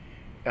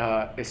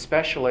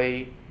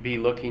 Especially be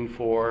looking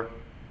for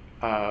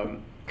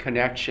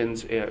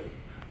connections.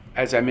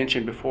 As I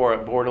mentioned before, a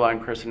borderline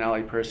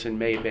personality person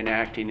may have been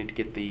acting to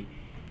get the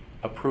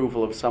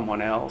approval of someone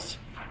else.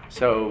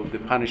 So the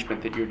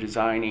punishment that you're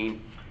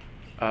designing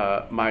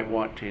might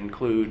want to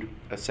include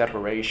a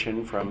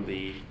separation from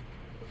the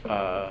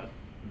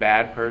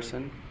bad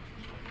person.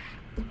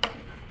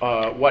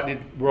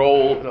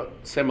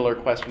 Similar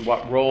question,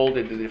 what role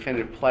did the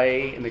defendant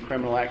play in the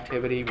criminal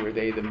activity? Were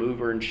they the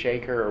mover and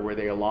shaker, or were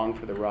they along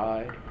for the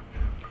ride?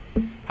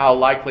 How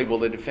likely will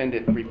the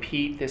defendant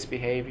repeat this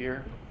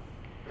behavior?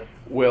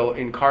 Will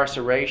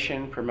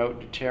incarceration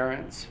promote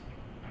deterrence?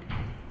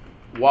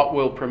 What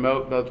will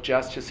promote both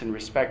justice and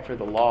respect for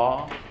the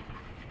law?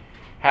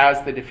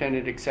 Has the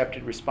defendant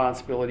accepted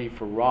responsibility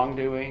for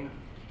wrongdoing?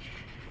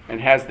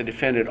 And has the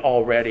defendant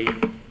already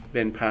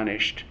been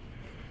punished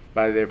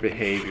by their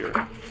behavior?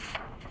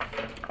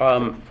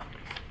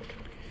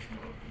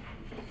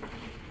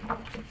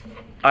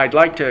 I'd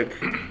like to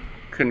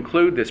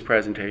conclude this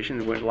presentation.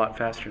 It went a lot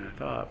faster than I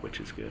thought, which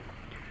is good.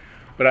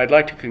 But I'd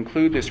like to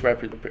conclude this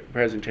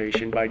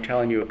presentation by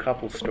telling you a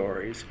couple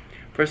stories.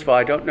 First of all,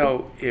 I don't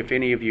know if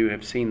any of you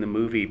have seen the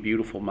movie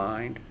Beautiful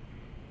Mind,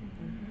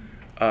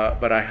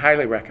 but I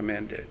highly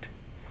recommend it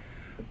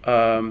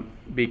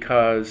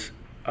because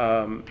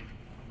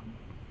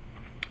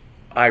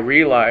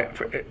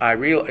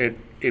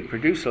it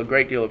produced a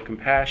great deal of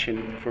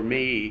compassion for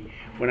me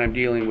when I'm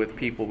dealing with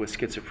people with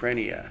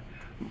schizophrenia.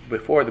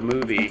 Before the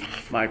movie,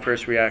 my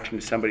first reaction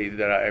to somebody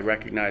that I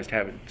recognized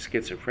having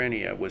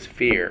schizophrenia was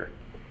fear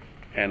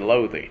and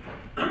loathing.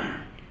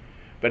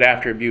 But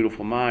after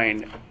Beautiful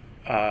Mind,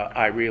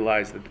 I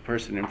realized that the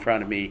person in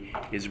front of me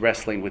is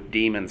wrestling with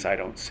demons I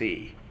don't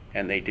see,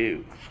 and they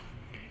do.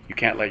 You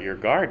can't let your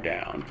guard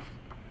down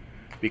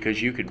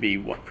because you could be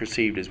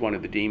perceived as one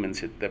of the demons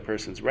that the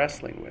person's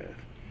wrestling with.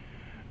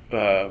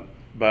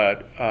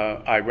 But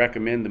I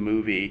recommend the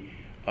movie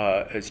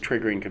as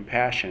triggering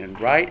compassion.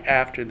 And right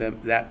after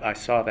that I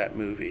saw that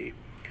movie,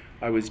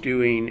 I was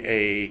doing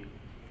a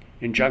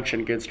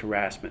injunction against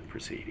harassment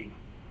proceeding.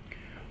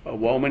 A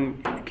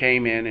woman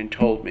came in and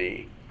told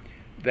me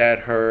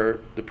that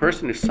the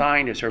person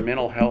assigned as her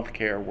mental health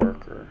care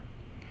worker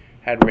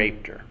had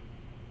raped her.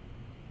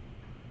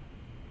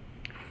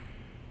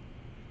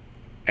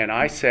 And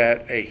I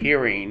set a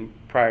hearing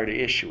prior to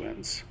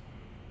issuance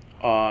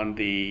on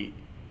the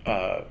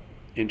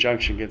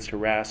injunction against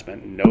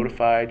harassment and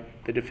notified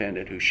the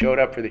defendant, who showed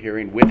up for the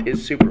hearing with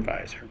his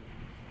supervisor.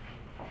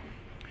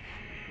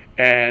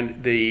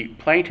 And the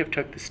plaintiff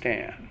took the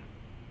stand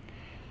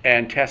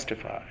and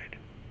testified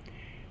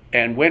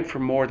and went for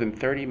more than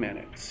 30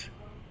 minutes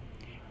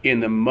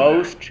in the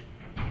most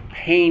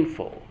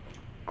painful,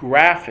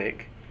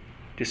 graphic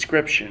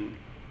description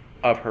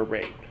of her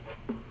rape.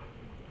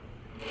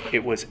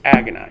 It was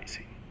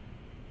agonizing.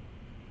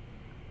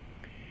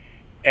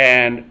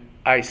 And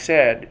I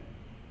said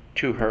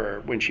to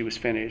her when she was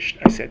finished,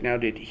 I said, "Now,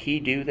 did he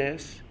do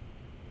this?"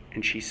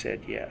 And she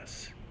said,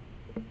 "Yes."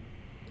 "Do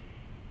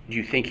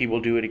you think he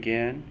will do it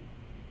again?"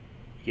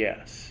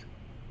 "Yes."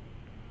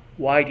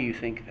 "Why do you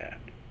think that?"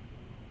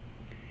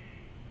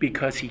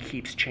 "Because he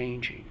keeps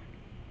changing.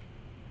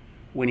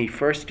 When he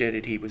first did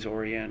it, he was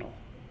Oriental.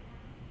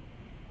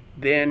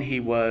 Then he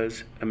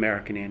was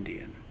American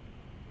Indian.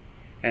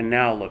 And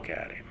now look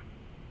at him.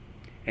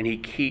 And he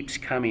keeps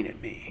coming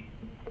at me."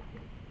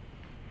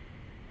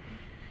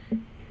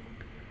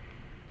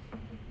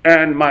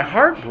 And my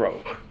heart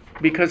broke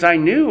because I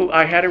knew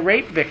I had a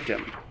rape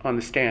victim on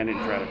the stand in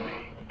front of me.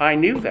 I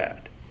knew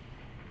that.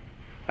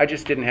 I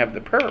just didn't have the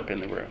perp in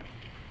the room.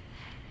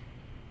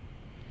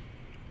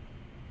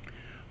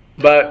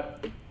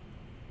 But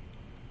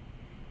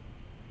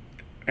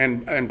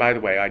And by the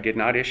way, I did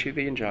not issue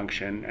the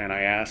injunction, and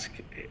I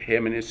asked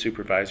him and his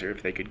supervisor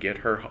if they could get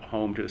her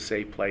home to a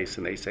safe place,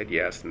 and they said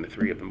yes, and the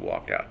three of them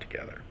walked out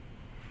together.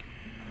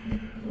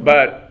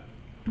 But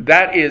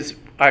that is,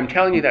 I'm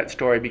telling you that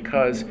story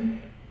because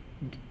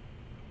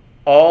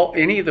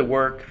any of the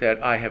work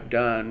that I have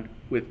done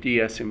with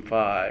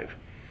DSM-5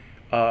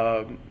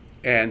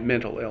 and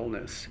mental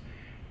illness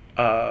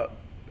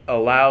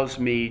allows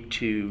me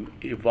to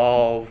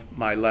evolve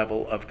my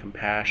level of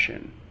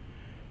compassion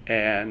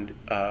and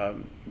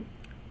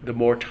the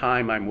more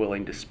time I'm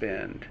willing to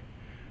spend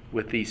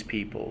with these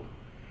people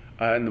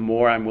and the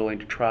more I'm willing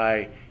to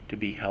try to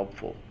be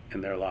helpful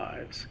in their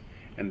lives.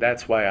 And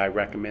that's why I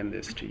recommend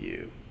this to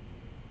you.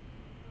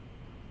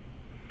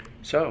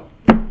 So,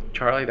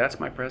 Charlie, that's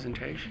my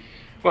presentation.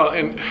 Well,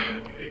 and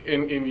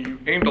you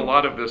aimed a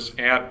lot of this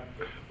at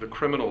the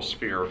criminal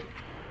sphere,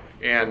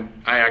 and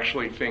I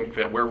actually think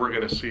that where we're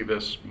going to see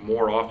this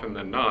more often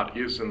than not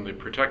is in the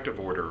protective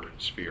order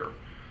sphere,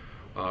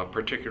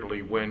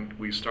 particularly when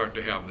we start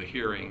to have the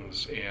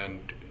hearings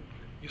and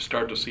you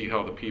start to see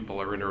how the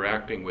people are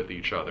interacting with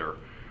each other.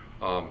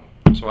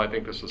 So I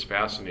think this is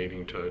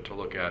fascinating to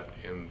look at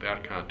in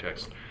that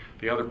context.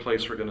 The other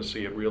place we're going to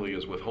see it really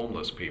is with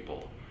homeless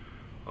people.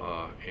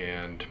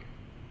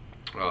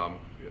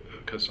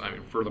 Because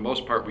for the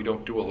most part, we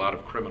don't do a lot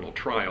of criminal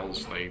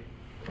trials. They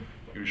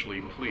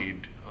usually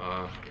plead.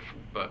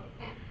 But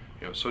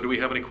so do we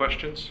have any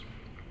questions?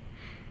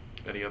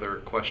 Any other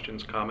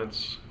questions,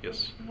 comments?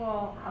 Yes?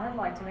 Well, I'd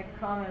like to make a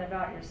comment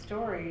about your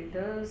story.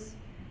 Those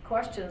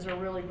questions are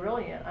really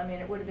brilliant. I mean,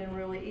 it would have been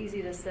really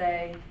easy to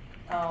say,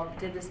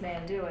 did this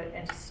man do it,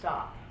 and to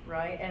stop,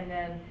 right? And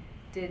then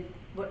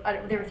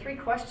there were 3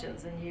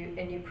 questions, and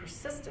you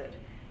persisted.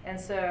 And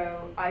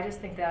so I just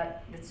think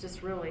that it's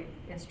just really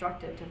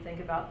instructive to think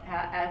about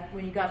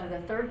when you got to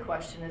the 3rd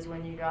question is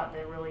when you got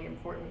the really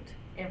important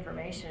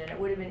information. And it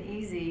would have been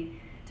easy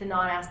to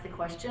not ask the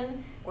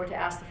question, or to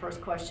ask the first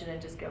question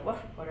and just go, well,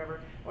 whatever,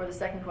 or the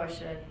second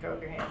question and throw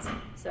up your hands.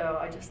 So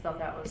I just thought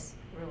that was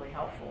really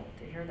helpful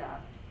to hear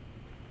that.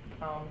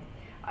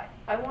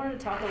 I wanted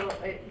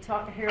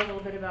to hear a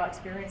little bit about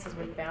experiences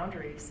with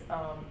boundaries,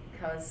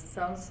 because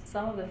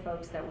some of the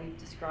folks that we've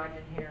described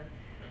in here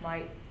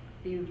might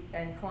be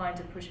inclined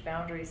to push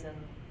boundaries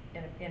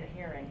in a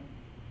hearing.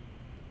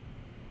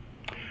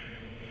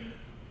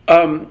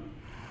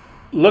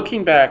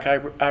 Looking back,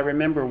 I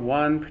remember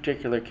one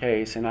particular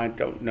case, and I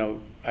don't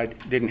know, I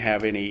didn't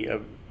have any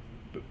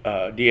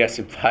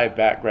DSM-5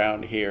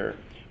 background here,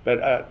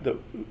 but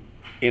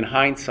in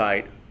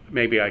hindsight,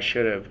 maybe I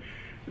should have.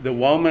 The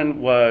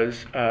woman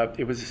was,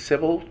 it was a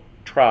civil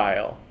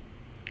trial,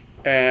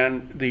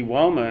 and the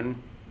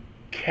woman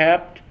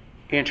kept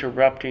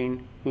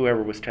interrupting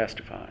whoever was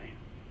testifying,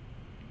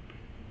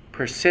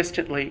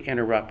 persistently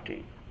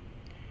interrupting,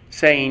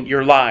 saying,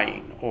 "You're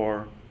lying,"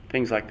 or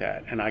things like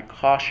that. And I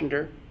cautioned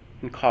her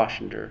and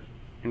cautioned her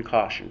and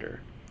cautioned her.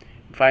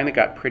 And finally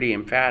got pretty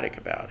emphatic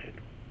about it.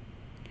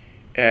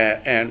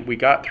 And we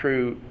got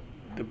through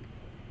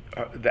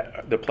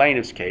the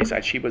plaintiff's case.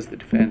 She was the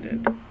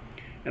defendant.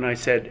 And I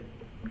said,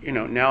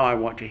 now I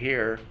want to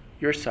hear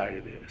your side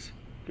of this.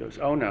 He goes,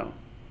 "Oh, no."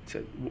 I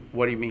said,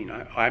 "What do you mean?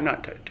 I'm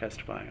not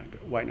testifying." I go,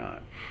 "Why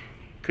not?"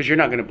 "Because you're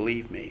not going to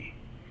believe me.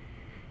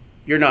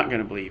 You're not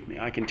going to believe me.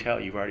 I can tell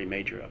you've already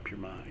made up your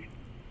mind."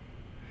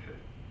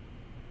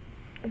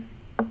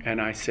 And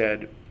I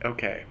said,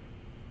 "Okay.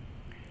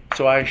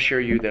 So I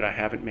assure you that I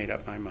haven't made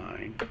up my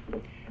mind.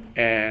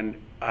 And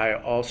I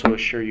also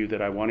assure you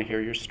that I want to hear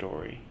your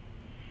story.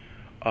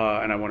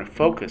 And I want to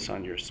focus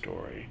on your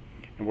story.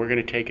 And we're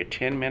going to take a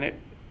 10-minute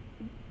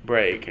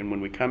break. And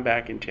when we come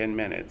back in 10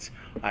 minutes,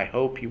 I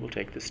hope you will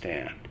take the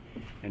stand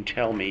and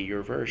tell me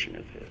your version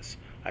of this.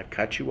 I've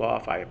cut you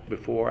off.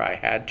 Before I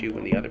had to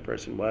when the other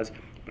person was,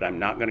 but I'm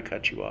not going to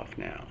cut you off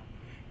now.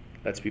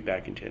 Let's be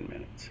back in 10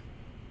 minutes.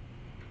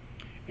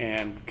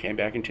 And came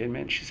back in 10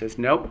 minutes. She says,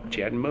 "Nope,"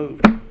 she hadn't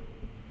moved.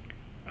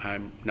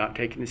 "I'm not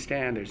taking the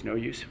stand. There's no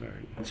use for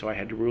it." And so I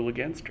had to rule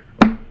against her.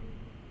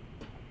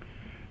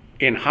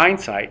 In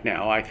hindsight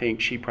now, I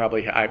think she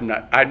probably, I'm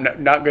not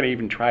going to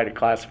even try to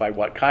classify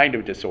what kind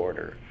of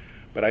disorder,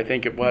 but I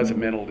think it was a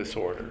mental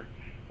disorder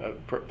to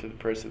the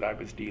person I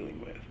was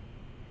dealing with.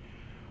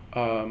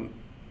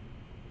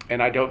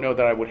 And I don't know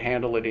that I would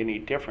handle it any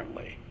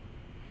differently,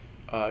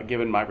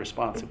 given my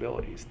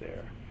responsibilities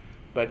there.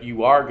 But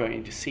you are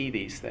going to see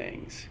these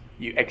things.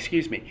 You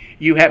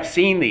have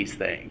seen these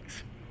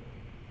things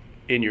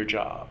in your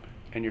job,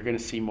 and you're going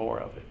to see more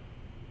of it.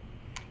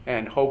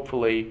 And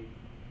hopefully,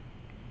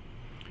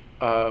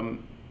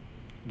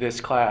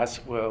 this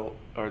class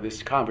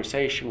this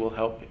conversation will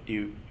help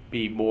you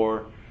be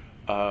more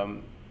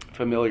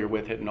familiar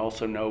with it, and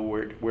also know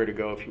where to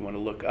go if you want to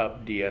look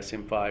up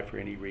DSM-5 for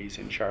any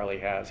reason. Charlie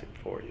has it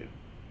for you.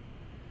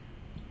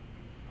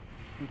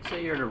 Let's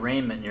say you're at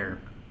arraignment and your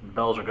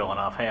bells are going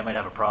off. Hey, I might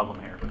have a problem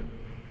here.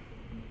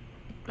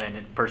 and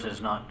the person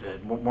is not,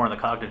 more on the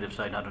cognitive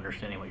side, not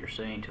understanding what you're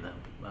saying to them.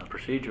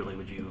 Procedurally,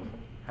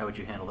 how would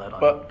you handle that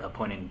on Well-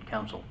 appointing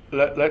counsel?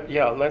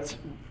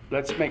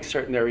 Let's make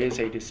certain there is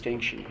a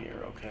distinction here,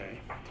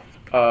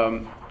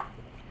 okay?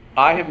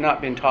 I have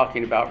not been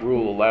talking about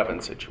Rule 11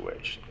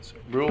 situations.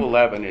 Rule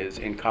 11 is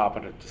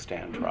incompetent to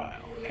stand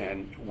trial,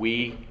 and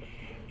we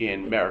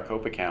in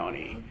Maricopa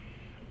County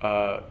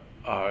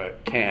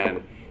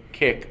can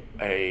kick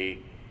a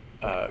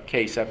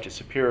case up to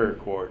Superior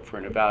Court for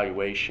an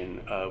evaluation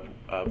of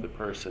the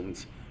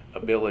person's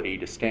ability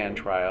to stand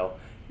trial,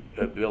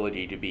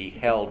 ability to be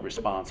held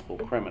responsible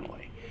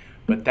criminally.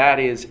 But that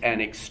is an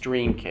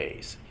extreme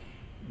case.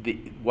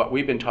 What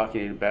we've been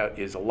talking about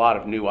is a lot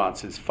of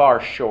nuances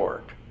far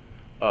short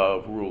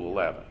of Rule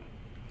 11.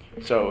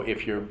 So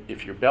if your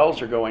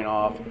bells are going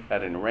off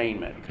at an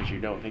arraignment because you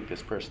don't think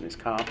this person is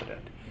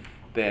competent,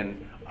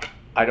 then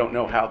I don't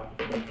know how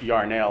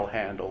Yarnell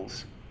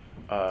handles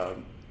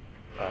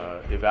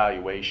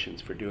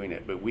evaluations for doing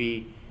it. But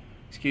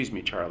excuse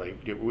me, Charlie,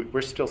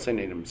 we're still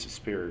sending them to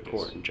Superior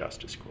Court and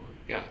Justice Court.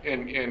 Yeah,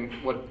 and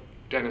what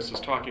Dennis is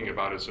talking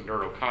about is a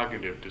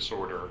neurocognitive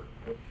disorder.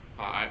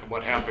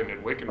 What happened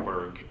in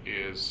Wickenburg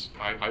is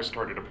I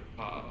started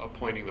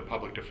appointing the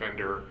public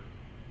defender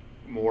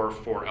more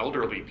for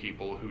elderly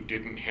people who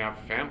didn't have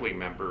family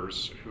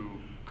members who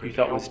could You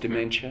thought it help was them.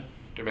 dementia?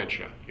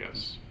 Dementia,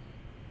 yes.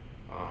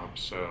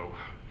 So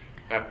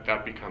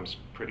that becomes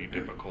pretty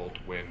difficult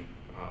when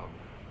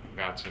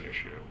that's an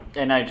issue.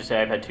 And I just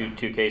say I've had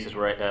two cases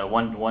where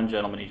one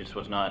gentleman, he just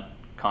was not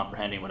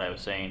comprehending what I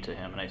was saying to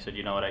him, and I said,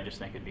 you know what, I just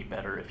think it'd be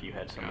better if you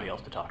had somebody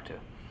else to talk to.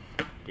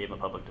 Gave him a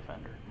public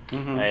defender.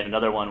 Mhm. I had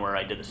another one where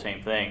I did the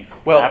same thing.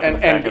 Well, After the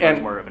fact, it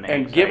was more of an and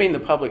anxiety. giving the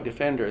public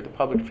defender is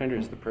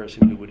the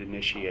person who would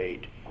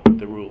initiate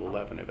the Rule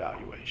 11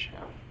 evaluation.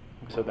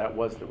 So that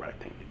was the right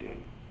thing to do,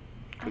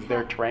 because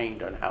they're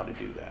trained on how to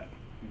do that.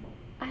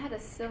 I had a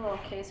civil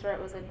case where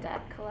it was a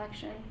debt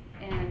collection,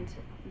 and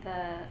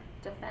the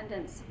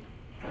defendant's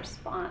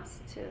response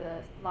to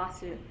the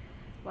lawsuit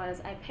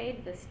was, I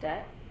paid this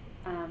debt,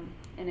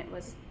 and it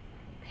was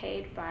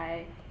paid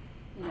by,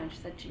 she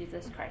said,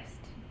 Jesus Christ.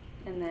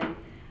 And then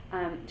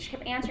she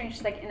kept answering,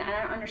 she's like, and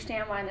I don't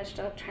understand why they're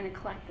still trying to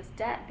collect this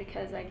debt,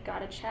 because I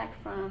got a check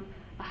from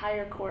a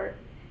higher court,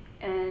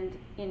 and,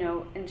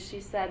 and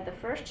she said, the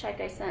first check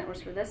I sent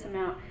was for this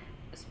amount,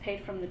 it was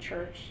paid from the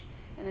church,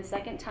 and the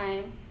second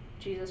time,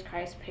 Jesus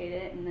Christ paid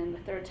it, and then the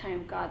third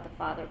time, God the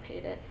Father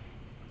paid it.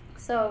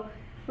 So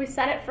we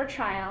set it for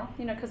trial,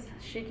 because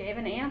she gave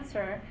an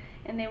answer,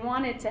 and they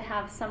wanted to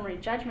have summary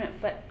judgment,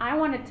 but I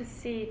wanted to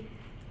see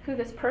who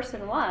this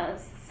person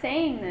was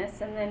saying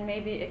this, and then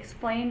maybe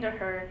explain to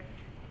her,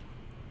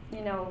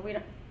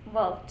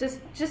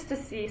 just to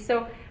see.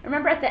 So I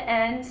remember at the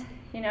end,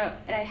 and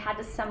I had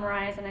to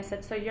summarize, and I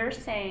said, so you're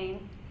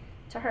saying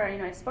to her,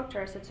 I spoke to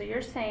her, I said, so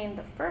you're saying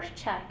the first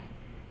check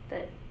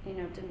that,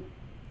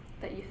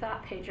 that you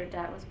thought paid your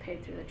debt was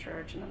paid through the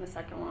church, and then the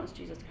second one was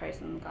Jesus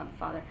Christ and God the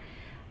Father,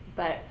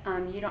 but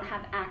you don't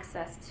have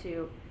access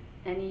to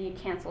any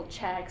canceled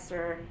checks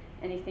or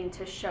anything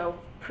to show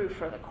proof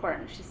for the court.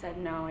 And she said,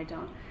 no, I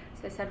don't.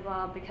 So I said,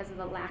 well, because of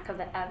the lack of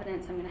the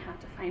evidence, I'm going to have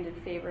to find in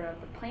favor of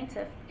the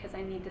plaintiff, because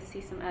I need to see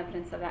some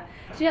evidence of that.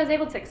 So I was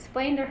able to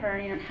explain to her,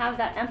 and have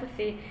that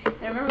empathy. And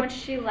I remember when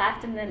she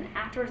left, and then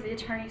afterwards the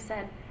attorney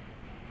said,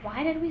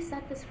 why did we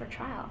set this for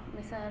trial?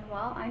 And I said,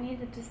 well, I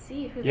needed to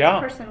see who this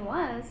person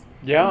was,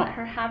 and let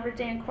her have her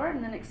day in court,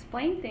 and then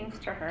explain things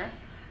to her.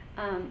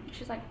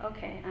 She's like,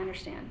 okay, I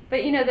understand. But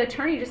the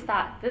attorney just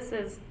thought, this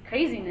is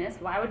craziness.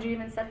 Why would you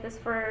even set this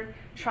for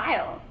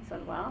trial? I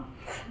said, well,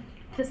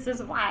 this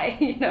is why,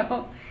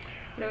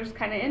 It was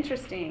kind of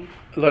interesting.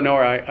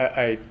 Lenore,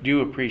 I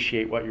do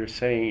appreciate what you're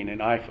saying,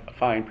 and I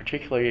find,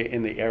 particularly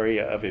in the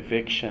area of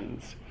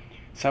evictions,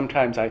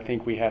 sometimes I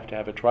think we have to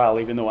have a trial,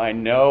 even though I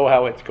know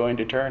how it's going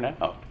to turn out.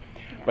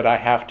 Yeah. But I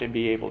have to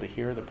be able to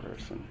hear the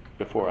person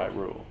before I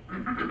rule.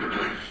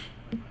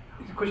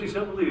 The question is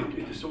not really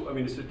a disorder. I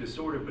mean, it's a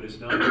disorder, but it's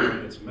not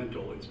really it's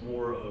mental. It's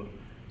more of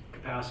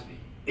capacity.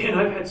 And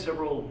I've had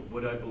several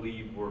what I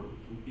believe were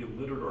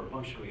illiterate or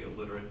functionally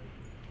illiterate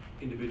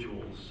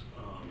individuals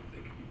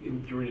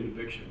during an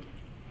eviction.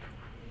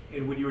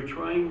 And when you were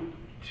trying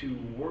to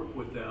work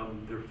with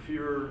them, their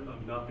fear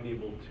of not being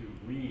able to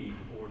read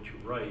or to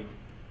write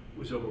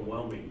was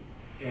overwhelming.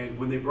 And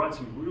when they brought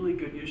some really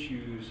good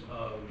issues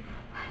of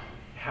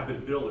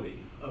habitability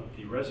of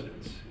the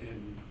residents,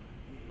 and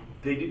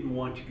they didn't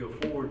want to go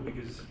forward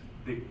because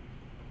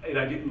and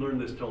I didn't learn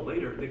this till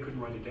later, they couldn't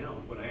write it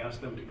down. When I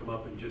asked them to come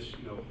up and just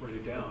write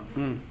it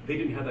down, they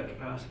didn't have that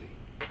capacity.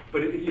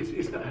 But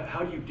it's not,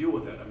 how do you deal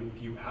with that? I mean,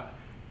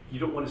 you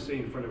don't want to say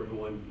in front of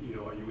everyone,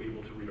 are you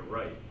able to read or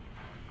write?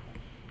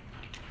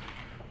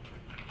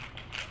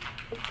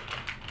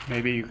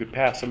 Maybe you could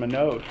pass them a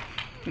note.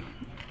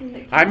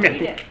 They can't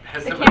read it.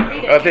 They can't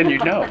read it. Oh, then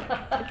you'd know.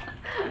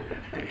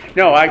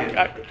 No,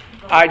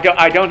 I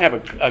don't have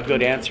a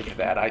good answer for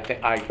that.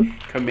 I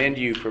commend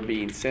you for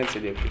being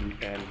sensitive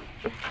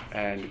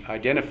and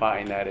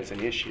identifying that as an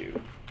issue.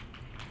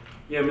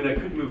 Yeah, I mean, I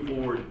could move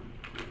forward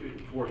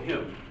for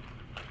him.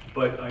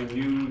 But I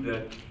knew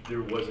that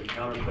there was a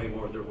counterclaim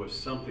or there was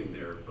something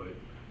there, but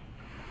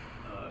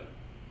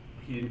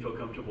he didn't feel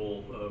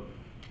comfortable of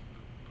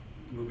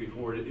moving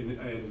forward,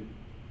 and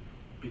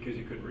because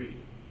he couldn't read.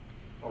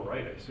 All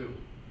right, I assume.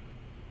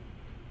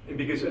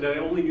 And I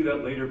only knew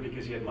that later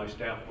because he had my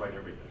staff write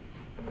everything.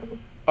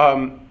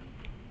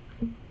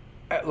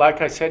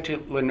 Like I said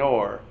to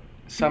Lenore,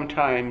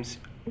 sometimes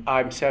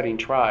I'm setting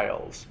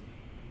trials.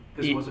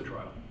 This was a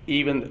trial.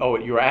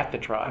 You're at the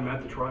trial? I'm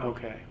at the trial.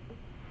 Okay.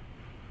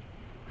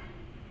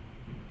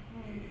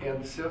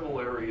 And civil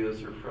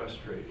areas are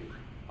frustrating.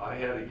 I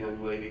had a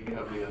young lady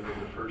come in, and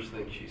the first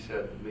thing she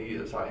said to me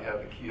is, I have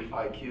an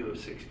IQ of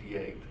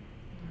 68.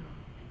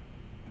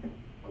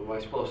 What am I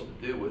supposed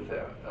to do with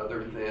that,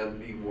 other than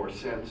be more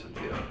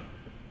sensitive?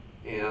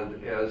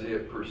 And as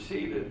it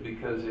proceeded,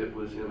 because it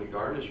was in a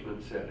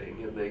garnishment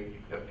setting, and they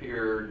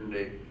appeared, and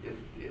it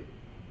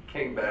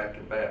came back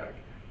and back,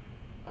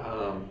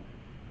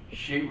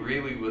 she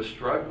really was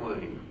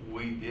struggling.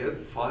 We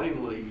did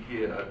finally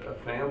get a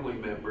family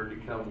member to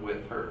come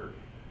with her.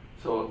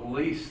 So at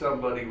least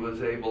somebody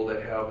was able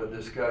to have a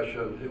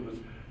discussion who was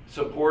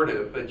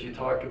supportive. But you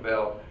talk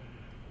about,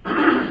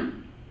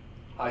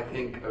 I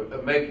think,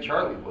 maybe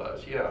Charlie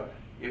was, yeah.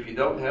 If you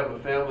don't have a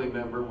family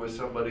member with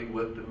somebody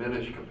with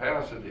diminished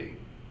capacity,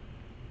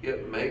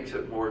 it makes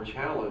it more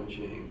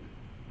challenging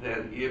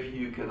than if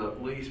you can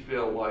at least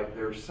feel like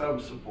there's some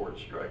support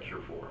structure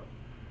for them.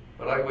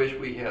 But I wish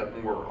we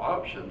had more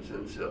options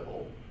in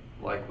civil,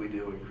 like we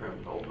do in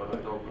criminal, but I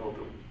don't know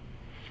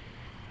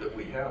that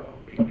we have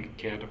them. We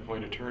can't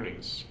appoint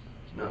attorneys.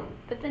 No.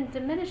 But then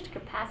diminished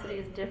capacity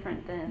is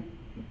different than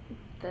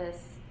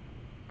this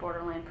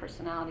borderline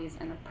personalities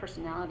and a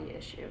personality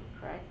issue,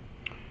 correct?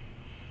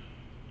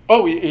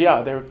 Oh,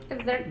 yeah, they're 'Cause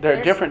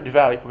they're different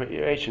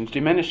evaluations.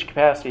 Diminished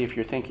capacity, if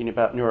you're thinking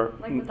about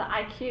like with the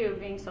IQ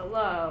being so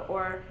low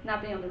or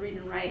not being able to read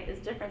and write, is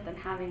different than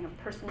having a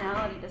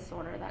personality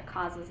disorder that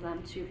causes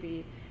them to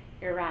be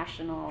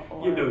irrational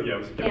or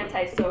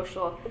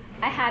antisocial.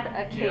 I had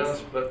a case.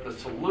 Yes, but the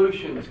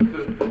solutions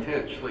could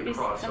potentially be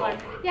cross similar.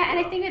 over. Yeah, and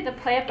I think we had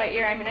to play it by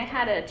ear. I mean, I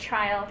had a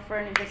trial for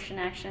an eviction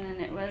action,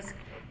 and it was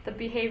the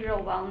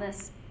behavioral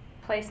wellness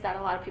place that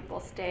a lot of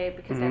people stay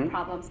because they have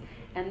problems.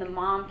 And the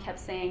mom kept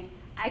saying,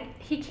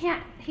 he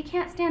can't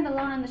stand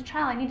alone in this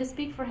trial. I need to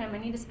speak for him. I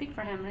need to speak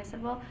for him. And I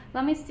said, well,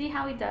 let me see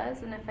how he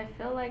does. And if I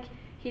feel like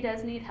he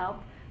does need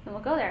help, then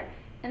we'll go there.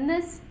 And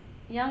this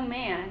young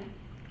man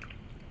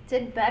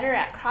did better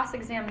at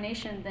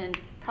cross-examination than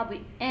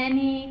probably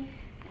any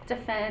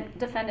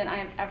defendant I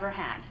have ever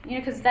had. You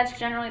know, because that's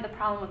generally the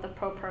problem with the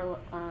pro per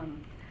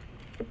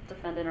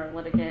defendant or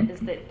litigant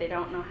is that they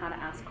don't know how to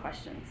ask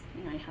questions.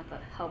 You know, you have to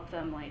help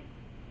them like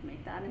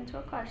make that into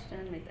a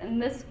question.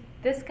 And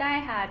this guy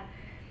had,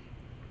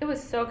 it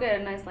was so good.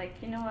 And I was like,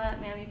 you know what,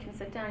 ma'am, you can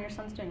sit down. Your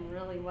son's doing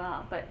really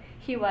well. But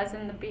he was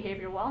in the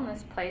behavioral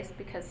wellness place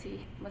because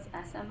he was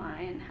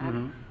SMI and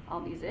had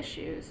all these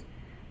issues.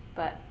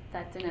 But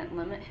that didn't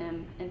limit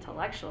him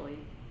intellectually.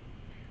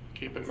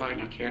 Keep in mind,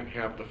 you can't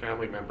have the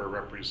family member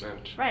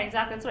represent. Right,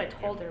 exactly. That's what I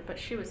told her. But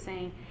she was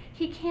saying,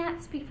 he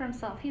can't speak for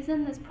himself. He's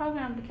in this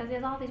program because he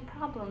has all these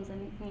problems.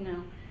 And, you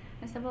know,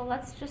 I said, well,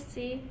 let's just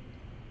see,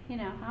 you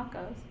know, how it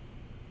goes.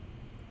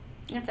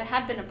 And if there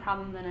had been a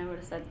problem, then I would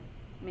have said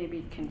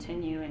maybe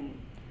continue and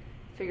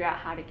figure out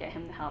how to get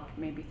him the help,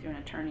 maybe through an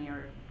attorney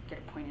or get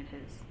appointed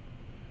his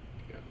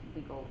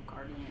legal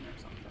guardian or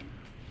something.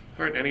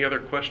 All right, any other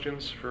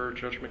questions for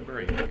Judge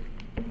McMurray?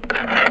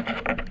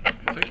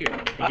 Thank you.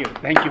 Thank you.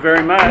 Thank you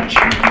very much.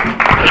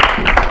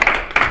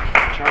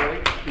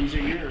 Charlie, these are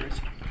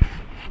yours.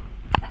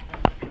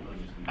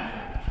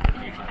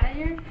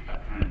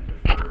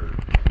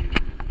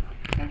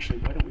 Actually,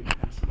 why don't we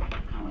pass them?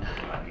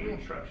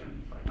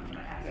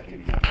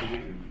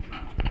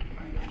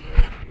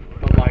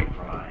 The light.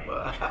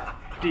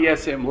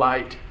 DSM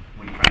light.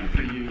 Give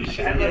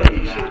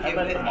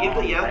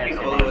the young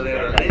people over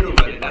there a little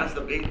bit, that's the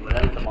big one.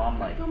 Let the mom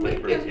like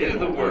whisper. Do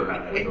the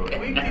work.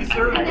 We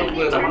deserve a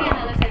little. Attorney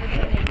on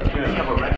the other side of the